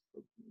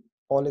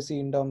policy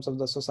in terms of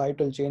the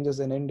societal changes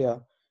in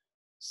India,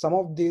 some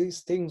of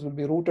these things will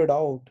be rooted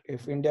out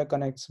if India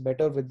connects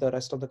better with the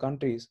rest of the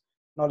countries.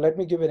 Now, let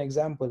me give an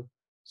example.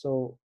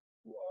 So,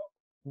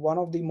 one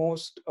of the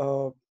most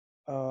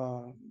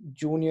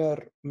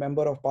junior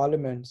member of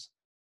parliaments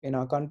in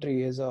our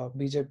country is a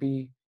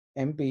BJP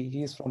MP.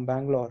 He is from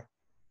Bangalore,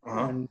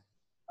 Uh-huh. and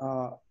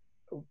uh,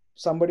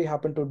 somebody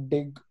happened to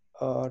dig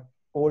a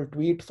old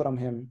tweet from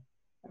him,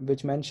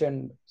 which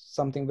mentioned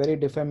something very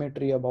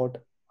defamatory about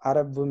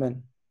Arab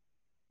women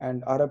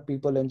and Arab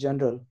people in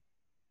general.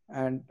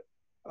 And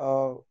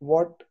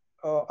what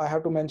I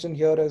have to mention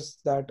here is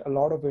that a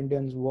lot of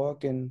Indians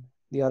work in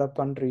the Arab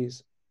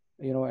countries,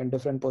 in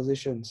different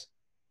positions.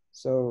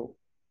 So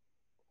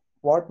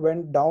what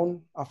went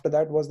down after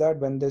that was that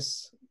when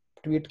this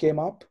tweet came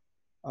up,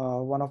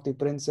 one of the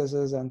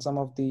princesses and some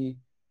of the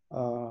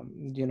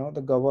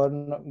the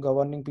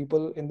governing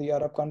people in the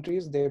Arab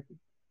countries, they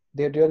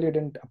really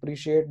didn't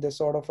appreciate this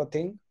sort of a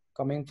thing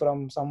coming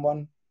from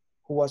someone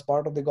who was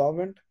part of the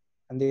government,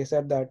 and they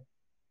said that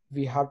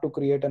we have to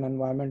create an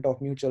environment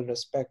of mutual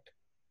respect.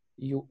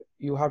 You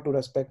have to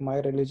respect my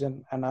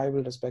religion and I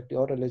will respect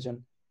your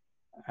religion.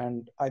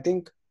 And I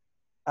think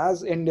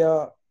as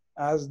India,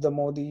 as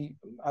Modi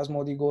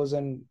goes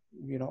and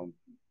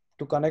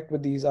to connect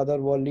with these other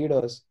world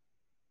leaders,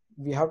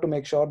 we have to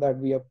make sure that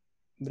we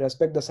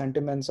respect the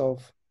sentiments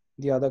of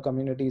the other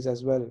communities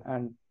as well.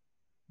 And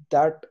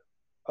that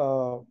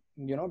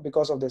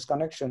because of this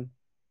connection,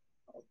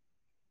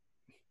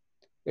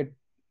 it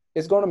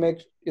it's going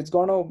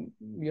to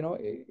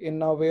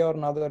in a way or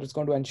another, it's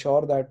going to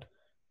ensure that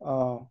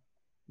uh,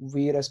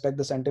 we respect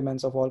the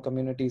sentiments of all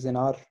communities in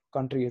our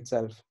country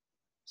itself.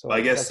 I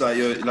So guess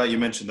that's like you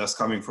mentioned, that's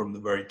coming from the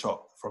very top,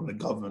 from the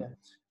government. yeah,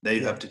 They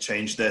yeah. have to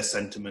change their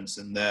sentiments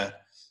and their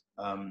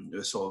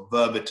sort of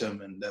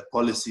verbatim and their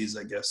policies,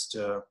 I guess,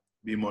 to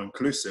be more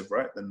inclusive,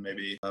 right? Than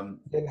maybe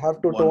They'll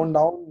have to one. tone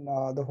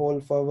down the whole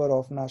fervor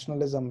of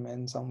nationalism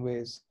in some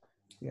ways,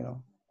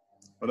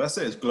 Well, that's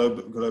it. It's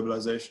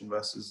globalization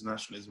versus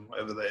nationalism,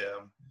 whatever they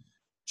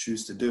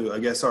choose to do. I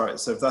guess. All right.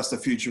 So if that's the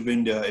future of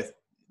India, if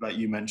like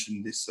you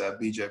mentioned, this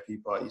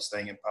BJP party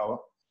staying in power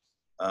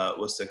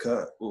was to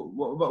occur,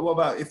 what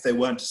about if they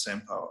weren't to stay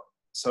in power?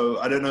 So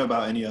I don't know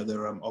about any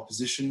other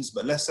oppositions,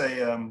 but let's say,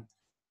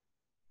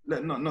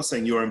 not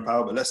saying you're in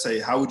power, but let's say,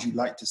 how would you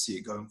like to see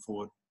it going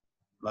forward?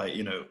 Like,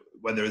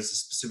 whether it's a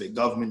specific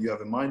government you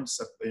have in mind,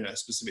 a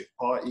specific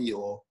party,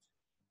 or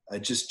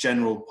just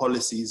general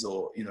policies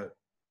or,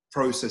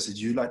 processes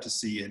you'd like to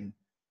see and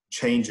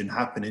change and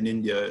happen in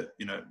India,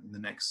 in the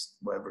next,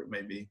 whatever it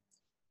may be,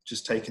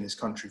 just taking this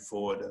country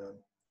forward,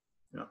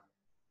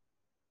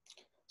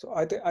 So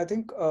I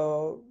think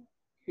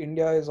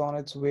India is on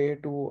its way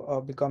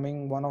to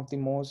becoming one of the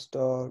most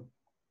uh,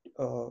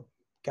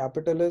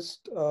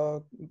 capitalist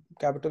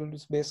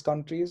capitalist-based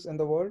countries in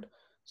the world.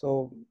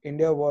 So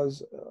India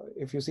was,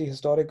 if you see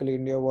historically,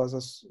 India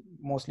was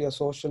mostly a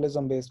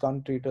socialism-based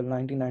country till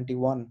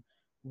 1991,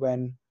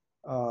 when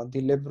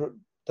the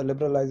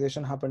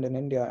liberalization happened in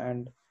India,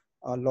 and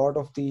a lot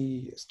of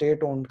the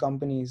state-owned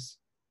companies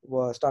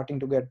were starting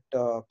to get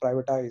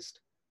privatized,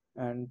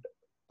 and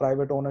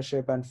private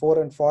ownership and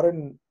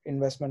foreign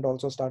investment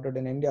also started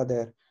in India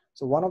there.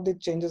 So one of the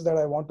changes that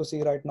I want to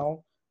see right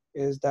now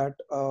is that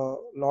a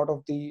lot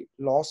of the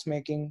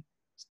loss-making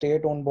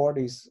state-owned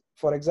bodies,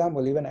 for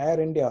example, even Air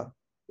India,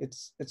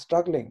 it's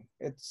struggling.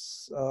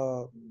 It's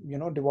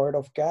devoid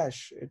of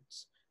cash.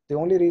 It's the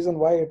only reason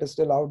why it is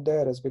still out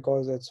there is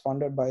because it's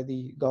funded by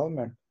the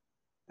government,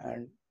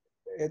 and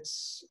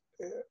it's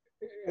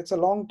it's a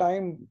long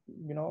time.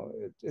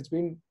 It's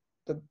been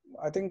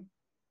I think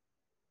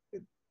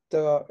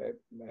the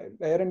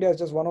Air India is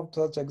just one of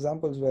such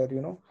examples where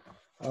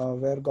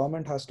where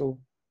government has to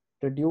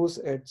reduce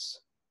its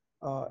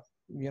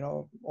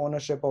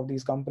ownership of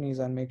these companies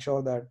and make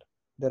sure that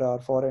there are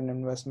foreign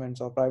investments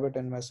or private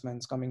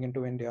investments coming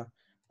into India.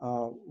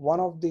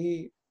 One of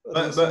the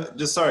recent but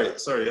just sorry,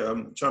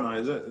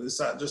 Chana, is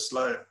that just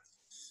like,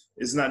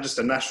 isn't that just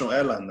a national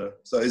airline though?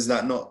 So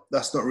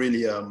that's not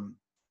really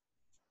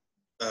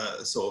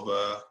sort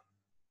of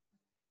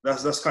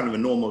that's kind of a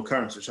normal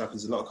occurrence which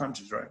happens in a lot of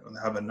countries, right? When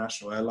they have a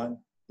national airline.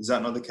 Is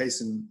that not the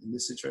case in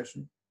this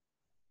situation?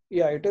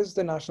 Yeah, it is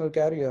the national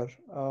carrier,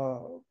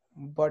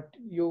 but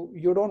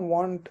you don't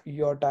want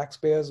your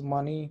taxpayers'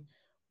 money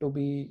to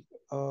be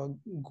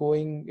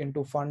going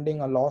into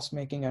funding a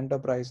loss-making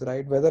enterprise,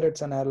 right? Whether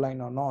it's an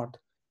airline or not.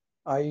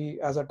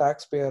 As a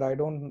taxpayer, I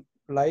don't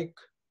like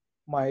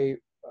my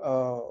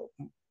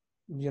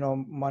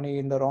money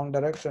in the wrong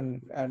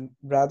direction, and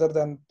rather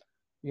than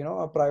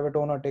a private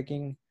owner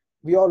taking.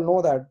 We all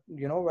know that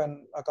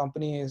when a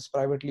company is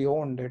privately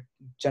owned, it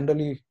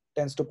generally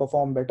tends to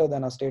perform better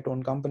than a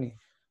state-owned company.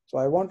 So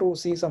I want to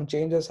see some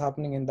changes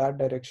happening in that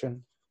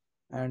direction,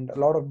 and a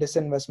lot of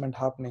disinvestment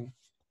happening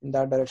in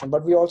that direction.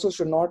 But we also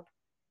should not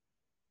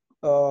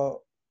uh,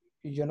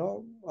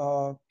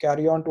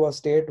 carry on to a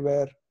state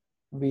where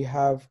we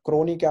have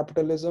crony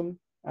capitalism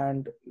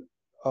and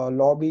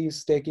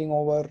lobbies taking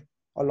over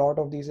a lot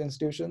of these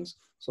institutions.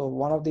 So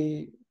one of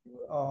the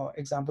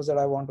examples that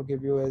I want to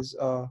give you is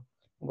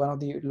one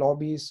of the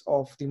lobbies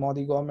of the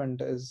Modi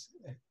government it's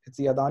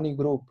the Adani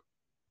Group.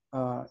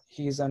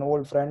 He's an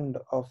old friend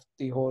of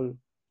the whole,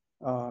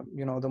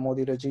 the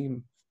Modi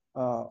regime.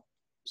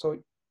 So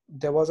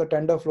there was a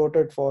tender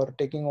floated for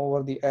taking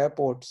over the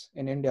airports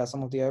in India,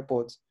 some of the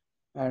airports,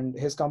 and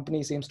his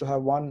company seems to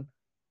have won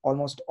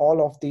almost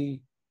all of the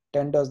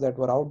tenders that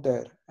were out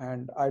there.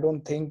 And I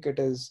don't think it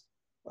is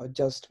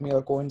just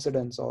mere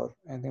coincidence or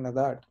anything like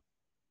that.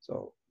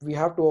 So we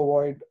have to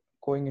avoid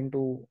going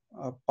into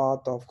a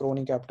path of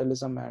crony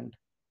capitalism and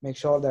make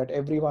sure that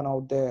everyone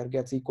out there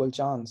gets equal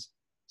chance,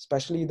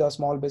 especially the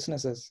small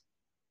businesses.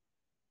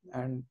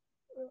 And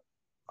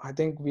I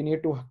think we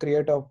need to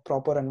create a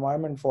proper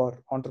environment for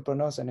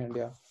entrepreneurs in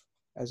India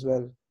as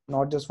well,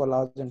 not just for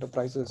large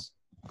enterprises.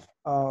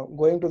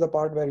 Going to the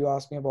part where you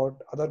asked me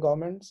about other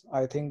governments,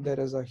 I think there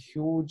is a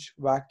huge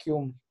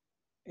vacuum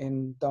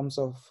in terms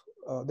of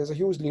there's a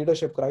huge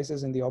leadership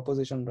crisis in the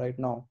opposition right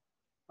now.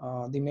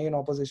 The main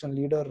opposition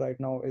leader right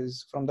now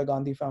is from the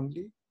Gandhi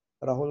family,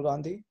 Rahul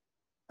Gandhi,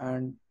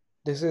 and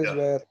this is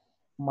where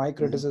my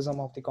criticism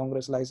of the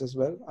Congress lies as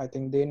well. I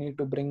think they need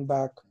to bring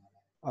back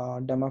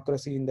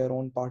democracy in their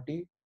own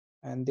party,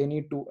 and they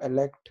need to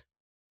elect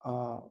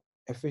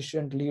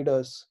efficient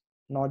leaders,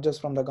 not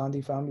just from the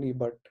Gandhi family,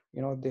 but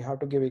they have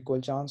to give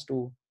equal chance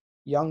to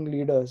young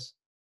leaders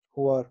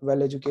who are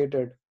well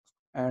educated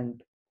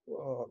and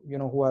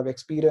who have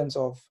experience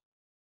of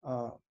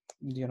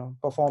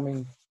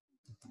performing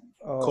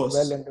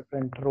well in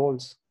different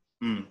roles.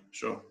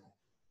 Sure.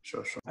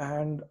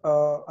 And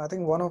I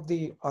think one of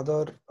the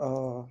other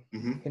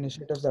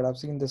initiatives that I've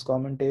seen this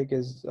government take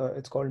is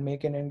it's called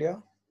Make in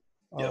India,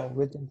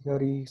 which in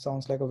theory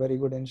sounds like a very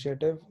good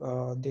initiative.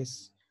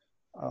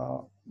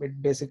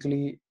 It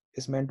basically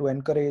is meant to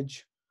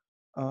encourage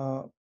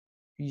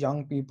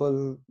young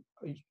people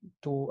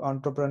to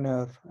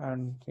entrepreneur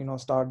and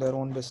start their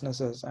own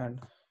businesses. And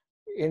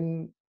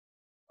in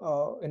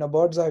a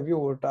bird's eye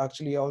view, it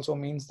actually also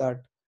means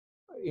that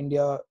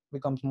India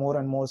becomes more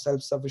and more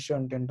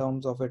self-sufficient in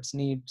terms of its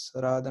needs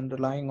rather than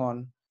relying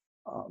on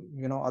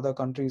other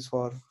countries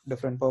for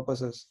different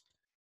purposes.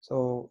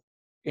 So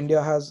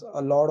India has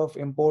a lot of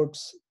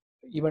imports,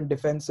 even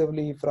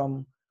defensively,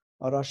 from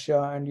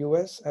Russia and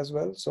US as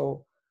well.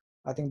 So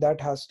I think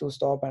that has to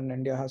stop, and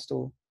India has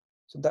to.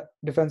 So that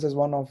defense is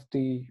one of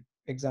the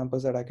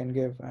examples that I can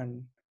give,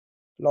 and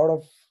a lot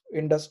of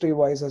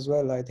industry-wise as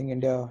well. I think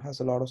India has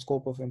a lot of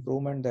scope of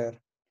improvement there.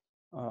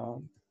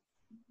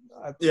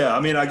 I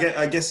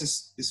guess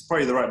it's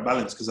probably the right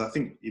balance, because I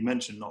think you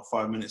mentioned not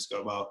 5 minutes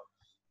ago about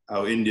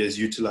how India is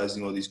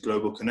utilizing all these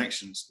global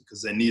connections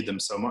because they need them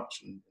so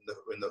much in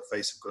the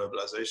face of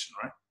globalization,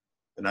 right?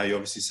 But now you're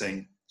obviously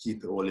saying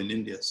keep it all in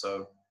India.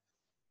 So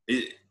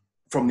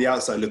from the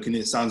outside looking,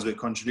 it sounds a bit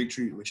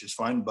contradictory, which is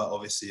fine. But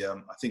obviously, I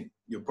think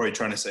you're probably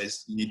trying to say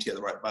is you need to get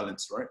the right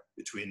balance, right,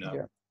 between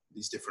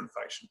these different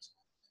factions.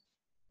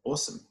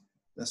 Awesome.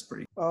 That's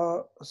pretty.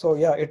 So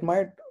yeah, it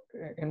might,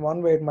 in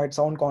one way, it might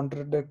sound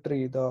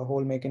contradictory, the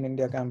whole Make in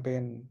India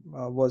campaign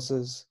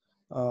versus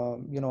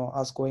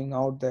us going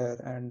out there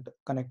and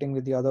connecting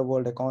with the other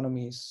world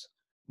economies.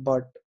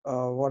 But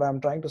what I'm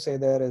trying to say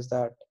there is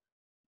that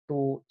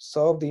to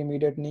serve the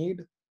immediate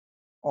need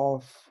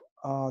of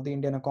the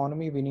Indian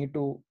economy, we need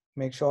to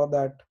make sure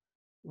that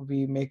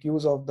we make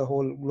use of the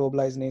whole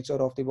globalized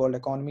nature of the world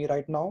economy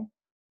right now.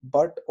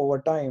 But over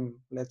time,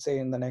 let's say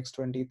in the next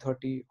 20,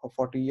 30 or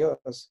 40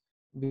 years,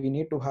 we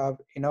need to have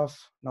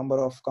enough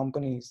number of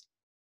companies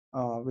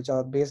which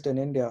are based in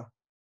India,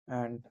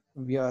 and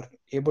we are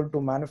able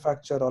to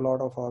manufacture a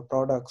lot of our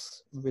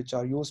products which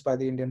are used by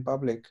the Indian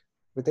public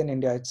within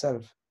India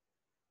itself.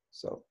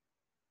 So.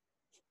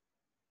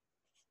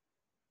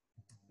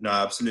 No,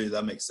 absolutely.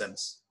 That makes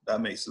sense.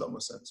 That makes a lot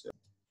more sense. Yeah.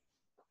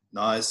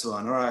 Nice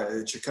one. All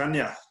right,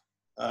 Chaitanya,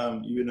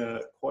 you've been a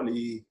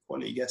quality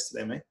guest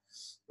today, mate.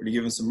 Really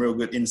giving some real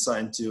good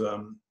insight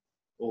into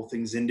all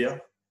things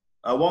India.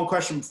 One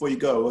question before you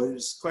go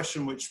is a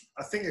question which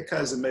I think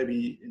occurs in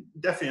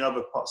definitely in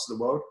other parts of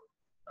the world,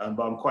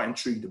 but I'm quite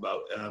intrigued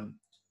about.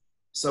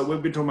 So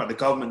we've been talking about the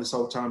government this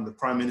whole time, the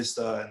Prime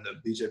Minister and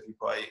the BJP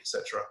party,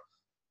 etc.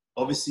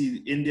 Obviously,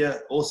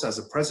 India also has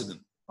a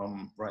president,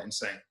 I'm right in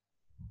saying.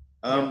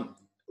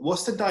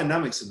 What's the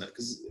dynamics in that?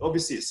 Because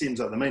obviously it seems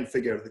like the main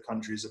figure of the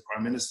country is the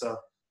Prime Minister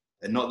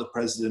and not the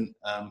president.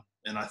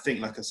 And I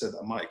think, like I said,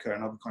 that might occur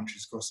in other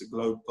countries across the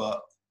globe,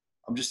 but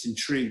I'm just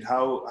intrigued.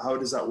 How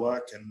does that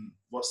work, and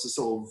what's the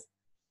sort of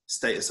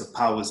status of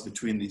powers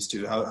between these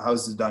two?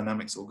 How's the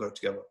dynamics all go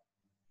together?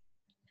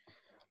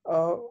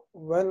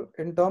 Well,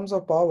 in terms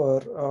of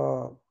power,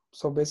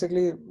 so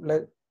basically,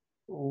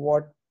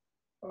 what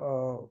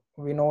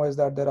we know is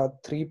that there are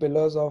three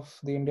pillars of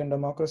the Indian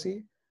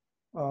democracy.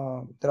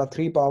 There are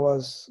three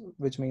powers,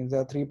 which means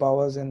there are three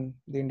powers in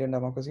the Indian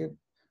democracy.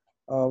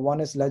 One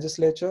is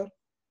legislature,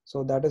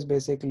 so that is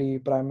basically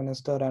Prime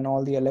Minister and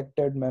all the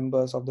elected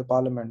members of the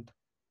parliament,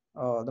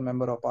 the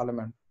member of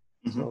parliament.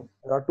 Mm-hmm. So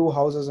there are two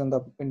houses in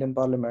the Indian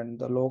parliament,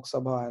 the Lok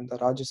Sabha and the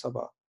Rajya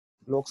Sabha.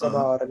 Lok Sabha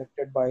are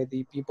elected by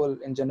the people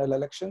in general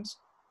elections,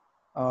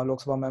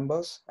 Lok Sabha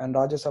members, and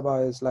Rajya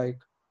Sabha is like,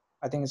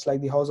 I think it's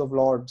like the House of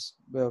Lords,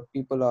 where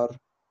people are,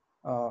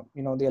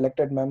 the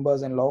elected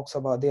members in Lok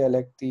Sabha, they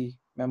elect the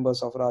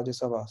members of Rajya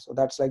Sabha. So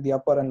that's like the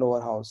upper and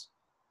lower house.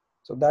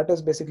 So that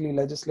is basically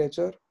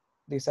legislature.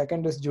 The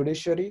second is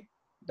judiciary.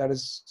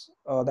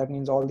 That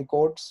means all the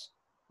courts,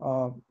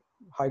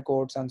 high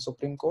courts and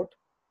Supreme Court.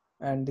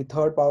 And the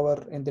third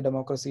power in the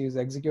democracy is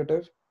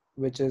executive,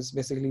 which is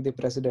basically the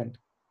president.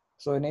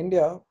 So in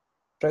India,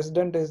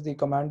 president is the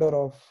commander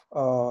of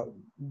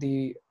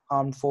the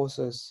armed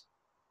forces,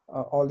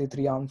 all the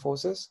three armed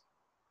forces.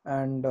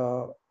 And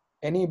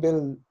any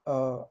bill,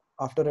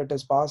 after it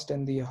is passed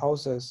in the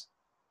houses,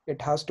 it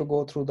has to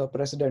go through the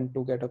president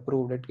to get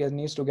approved. It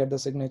needs to get the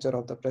signature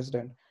of the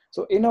president.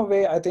 So in a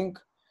way, I think,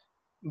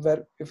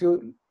 if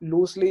you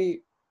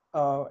loosely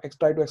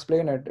try to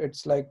explain it,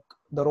 it's like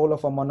the role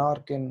of a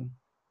monarch in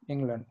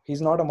England.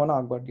 He's not a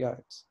monarch, but yeah,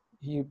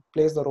 he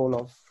plays the role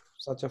of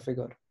such a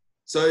figure.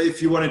 So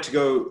if you wanted to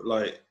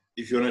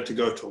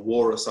go to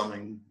war or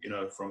something,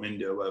 from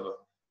India or whatever,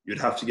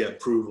 you'd have to get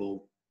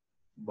approval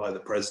by the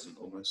president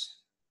almost.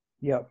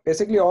 Yeah,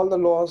 basically all the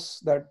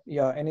laws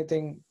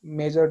anything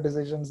major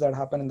decisions that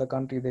happen in the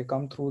country, they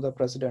come through the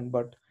president,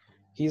 but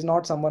he's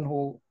not someone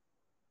who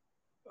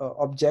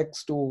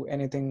objects to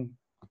anything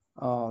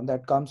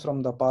that comes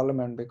from the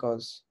parliament,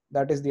 because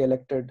that is the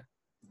elected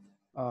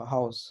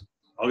house.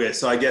 Okay,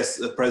 so I guess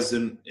the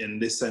president in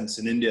this sense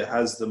in India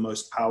has the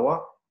most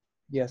power.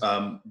 Yes.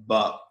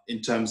 But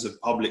in terms of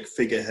public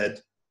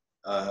figurehead,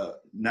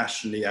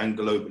 nationally and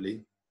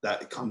globally,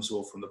 that it comes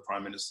all from the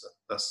prime minister.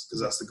 That's because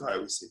that's the guy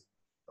we see.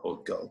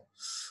 Old girl.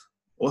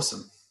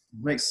 Awesome.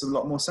 Makes a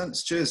lot more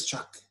sense. Cheers,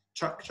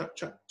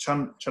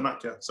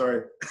 Chanakya.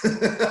 Sorry.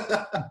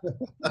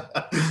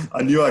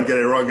 I knew I'd get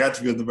it wrong. It had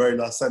to be in the very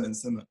last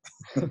sentence, didn't it?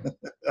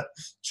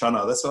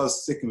 Chana. That's why I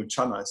was sticking with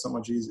Chana. It's so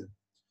much easier.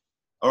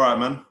 All right,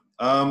 man.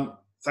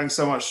 Thanks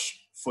so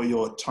much for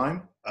your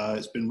time.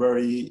 It's been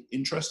very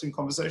interesting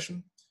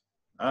conversation.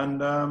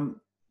 And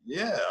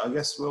I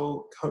guess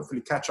we'll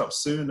hopefully catch up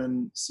soon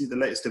and see the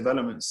latest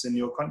developments in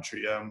your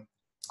country.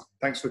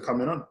 Thanks for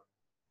coming on.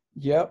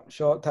 Yeah,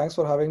 sure. Thanks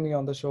for having me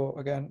on the show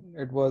again.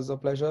 It was a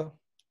pleasure.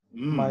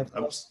 My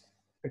first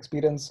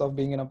experience of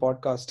being in a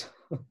podcast.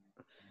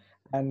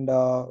 And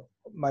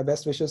my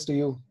best wishes to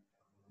you.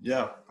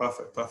 Yeah,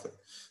 perfect.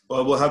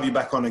 Well, we'll have you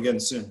back on again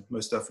soon,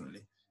 most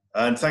definitely.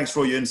 And thanks for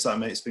all your insight,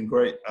 mate. It's been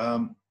great.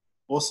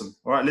 Awesome.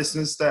 All right,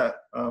 listeners, stay at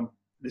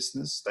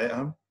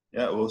home.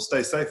 Yeah, well,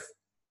 stay safe.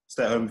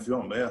 Stay at home if you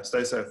want, but yeah,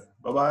 stay safe.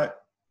 Bye-bye.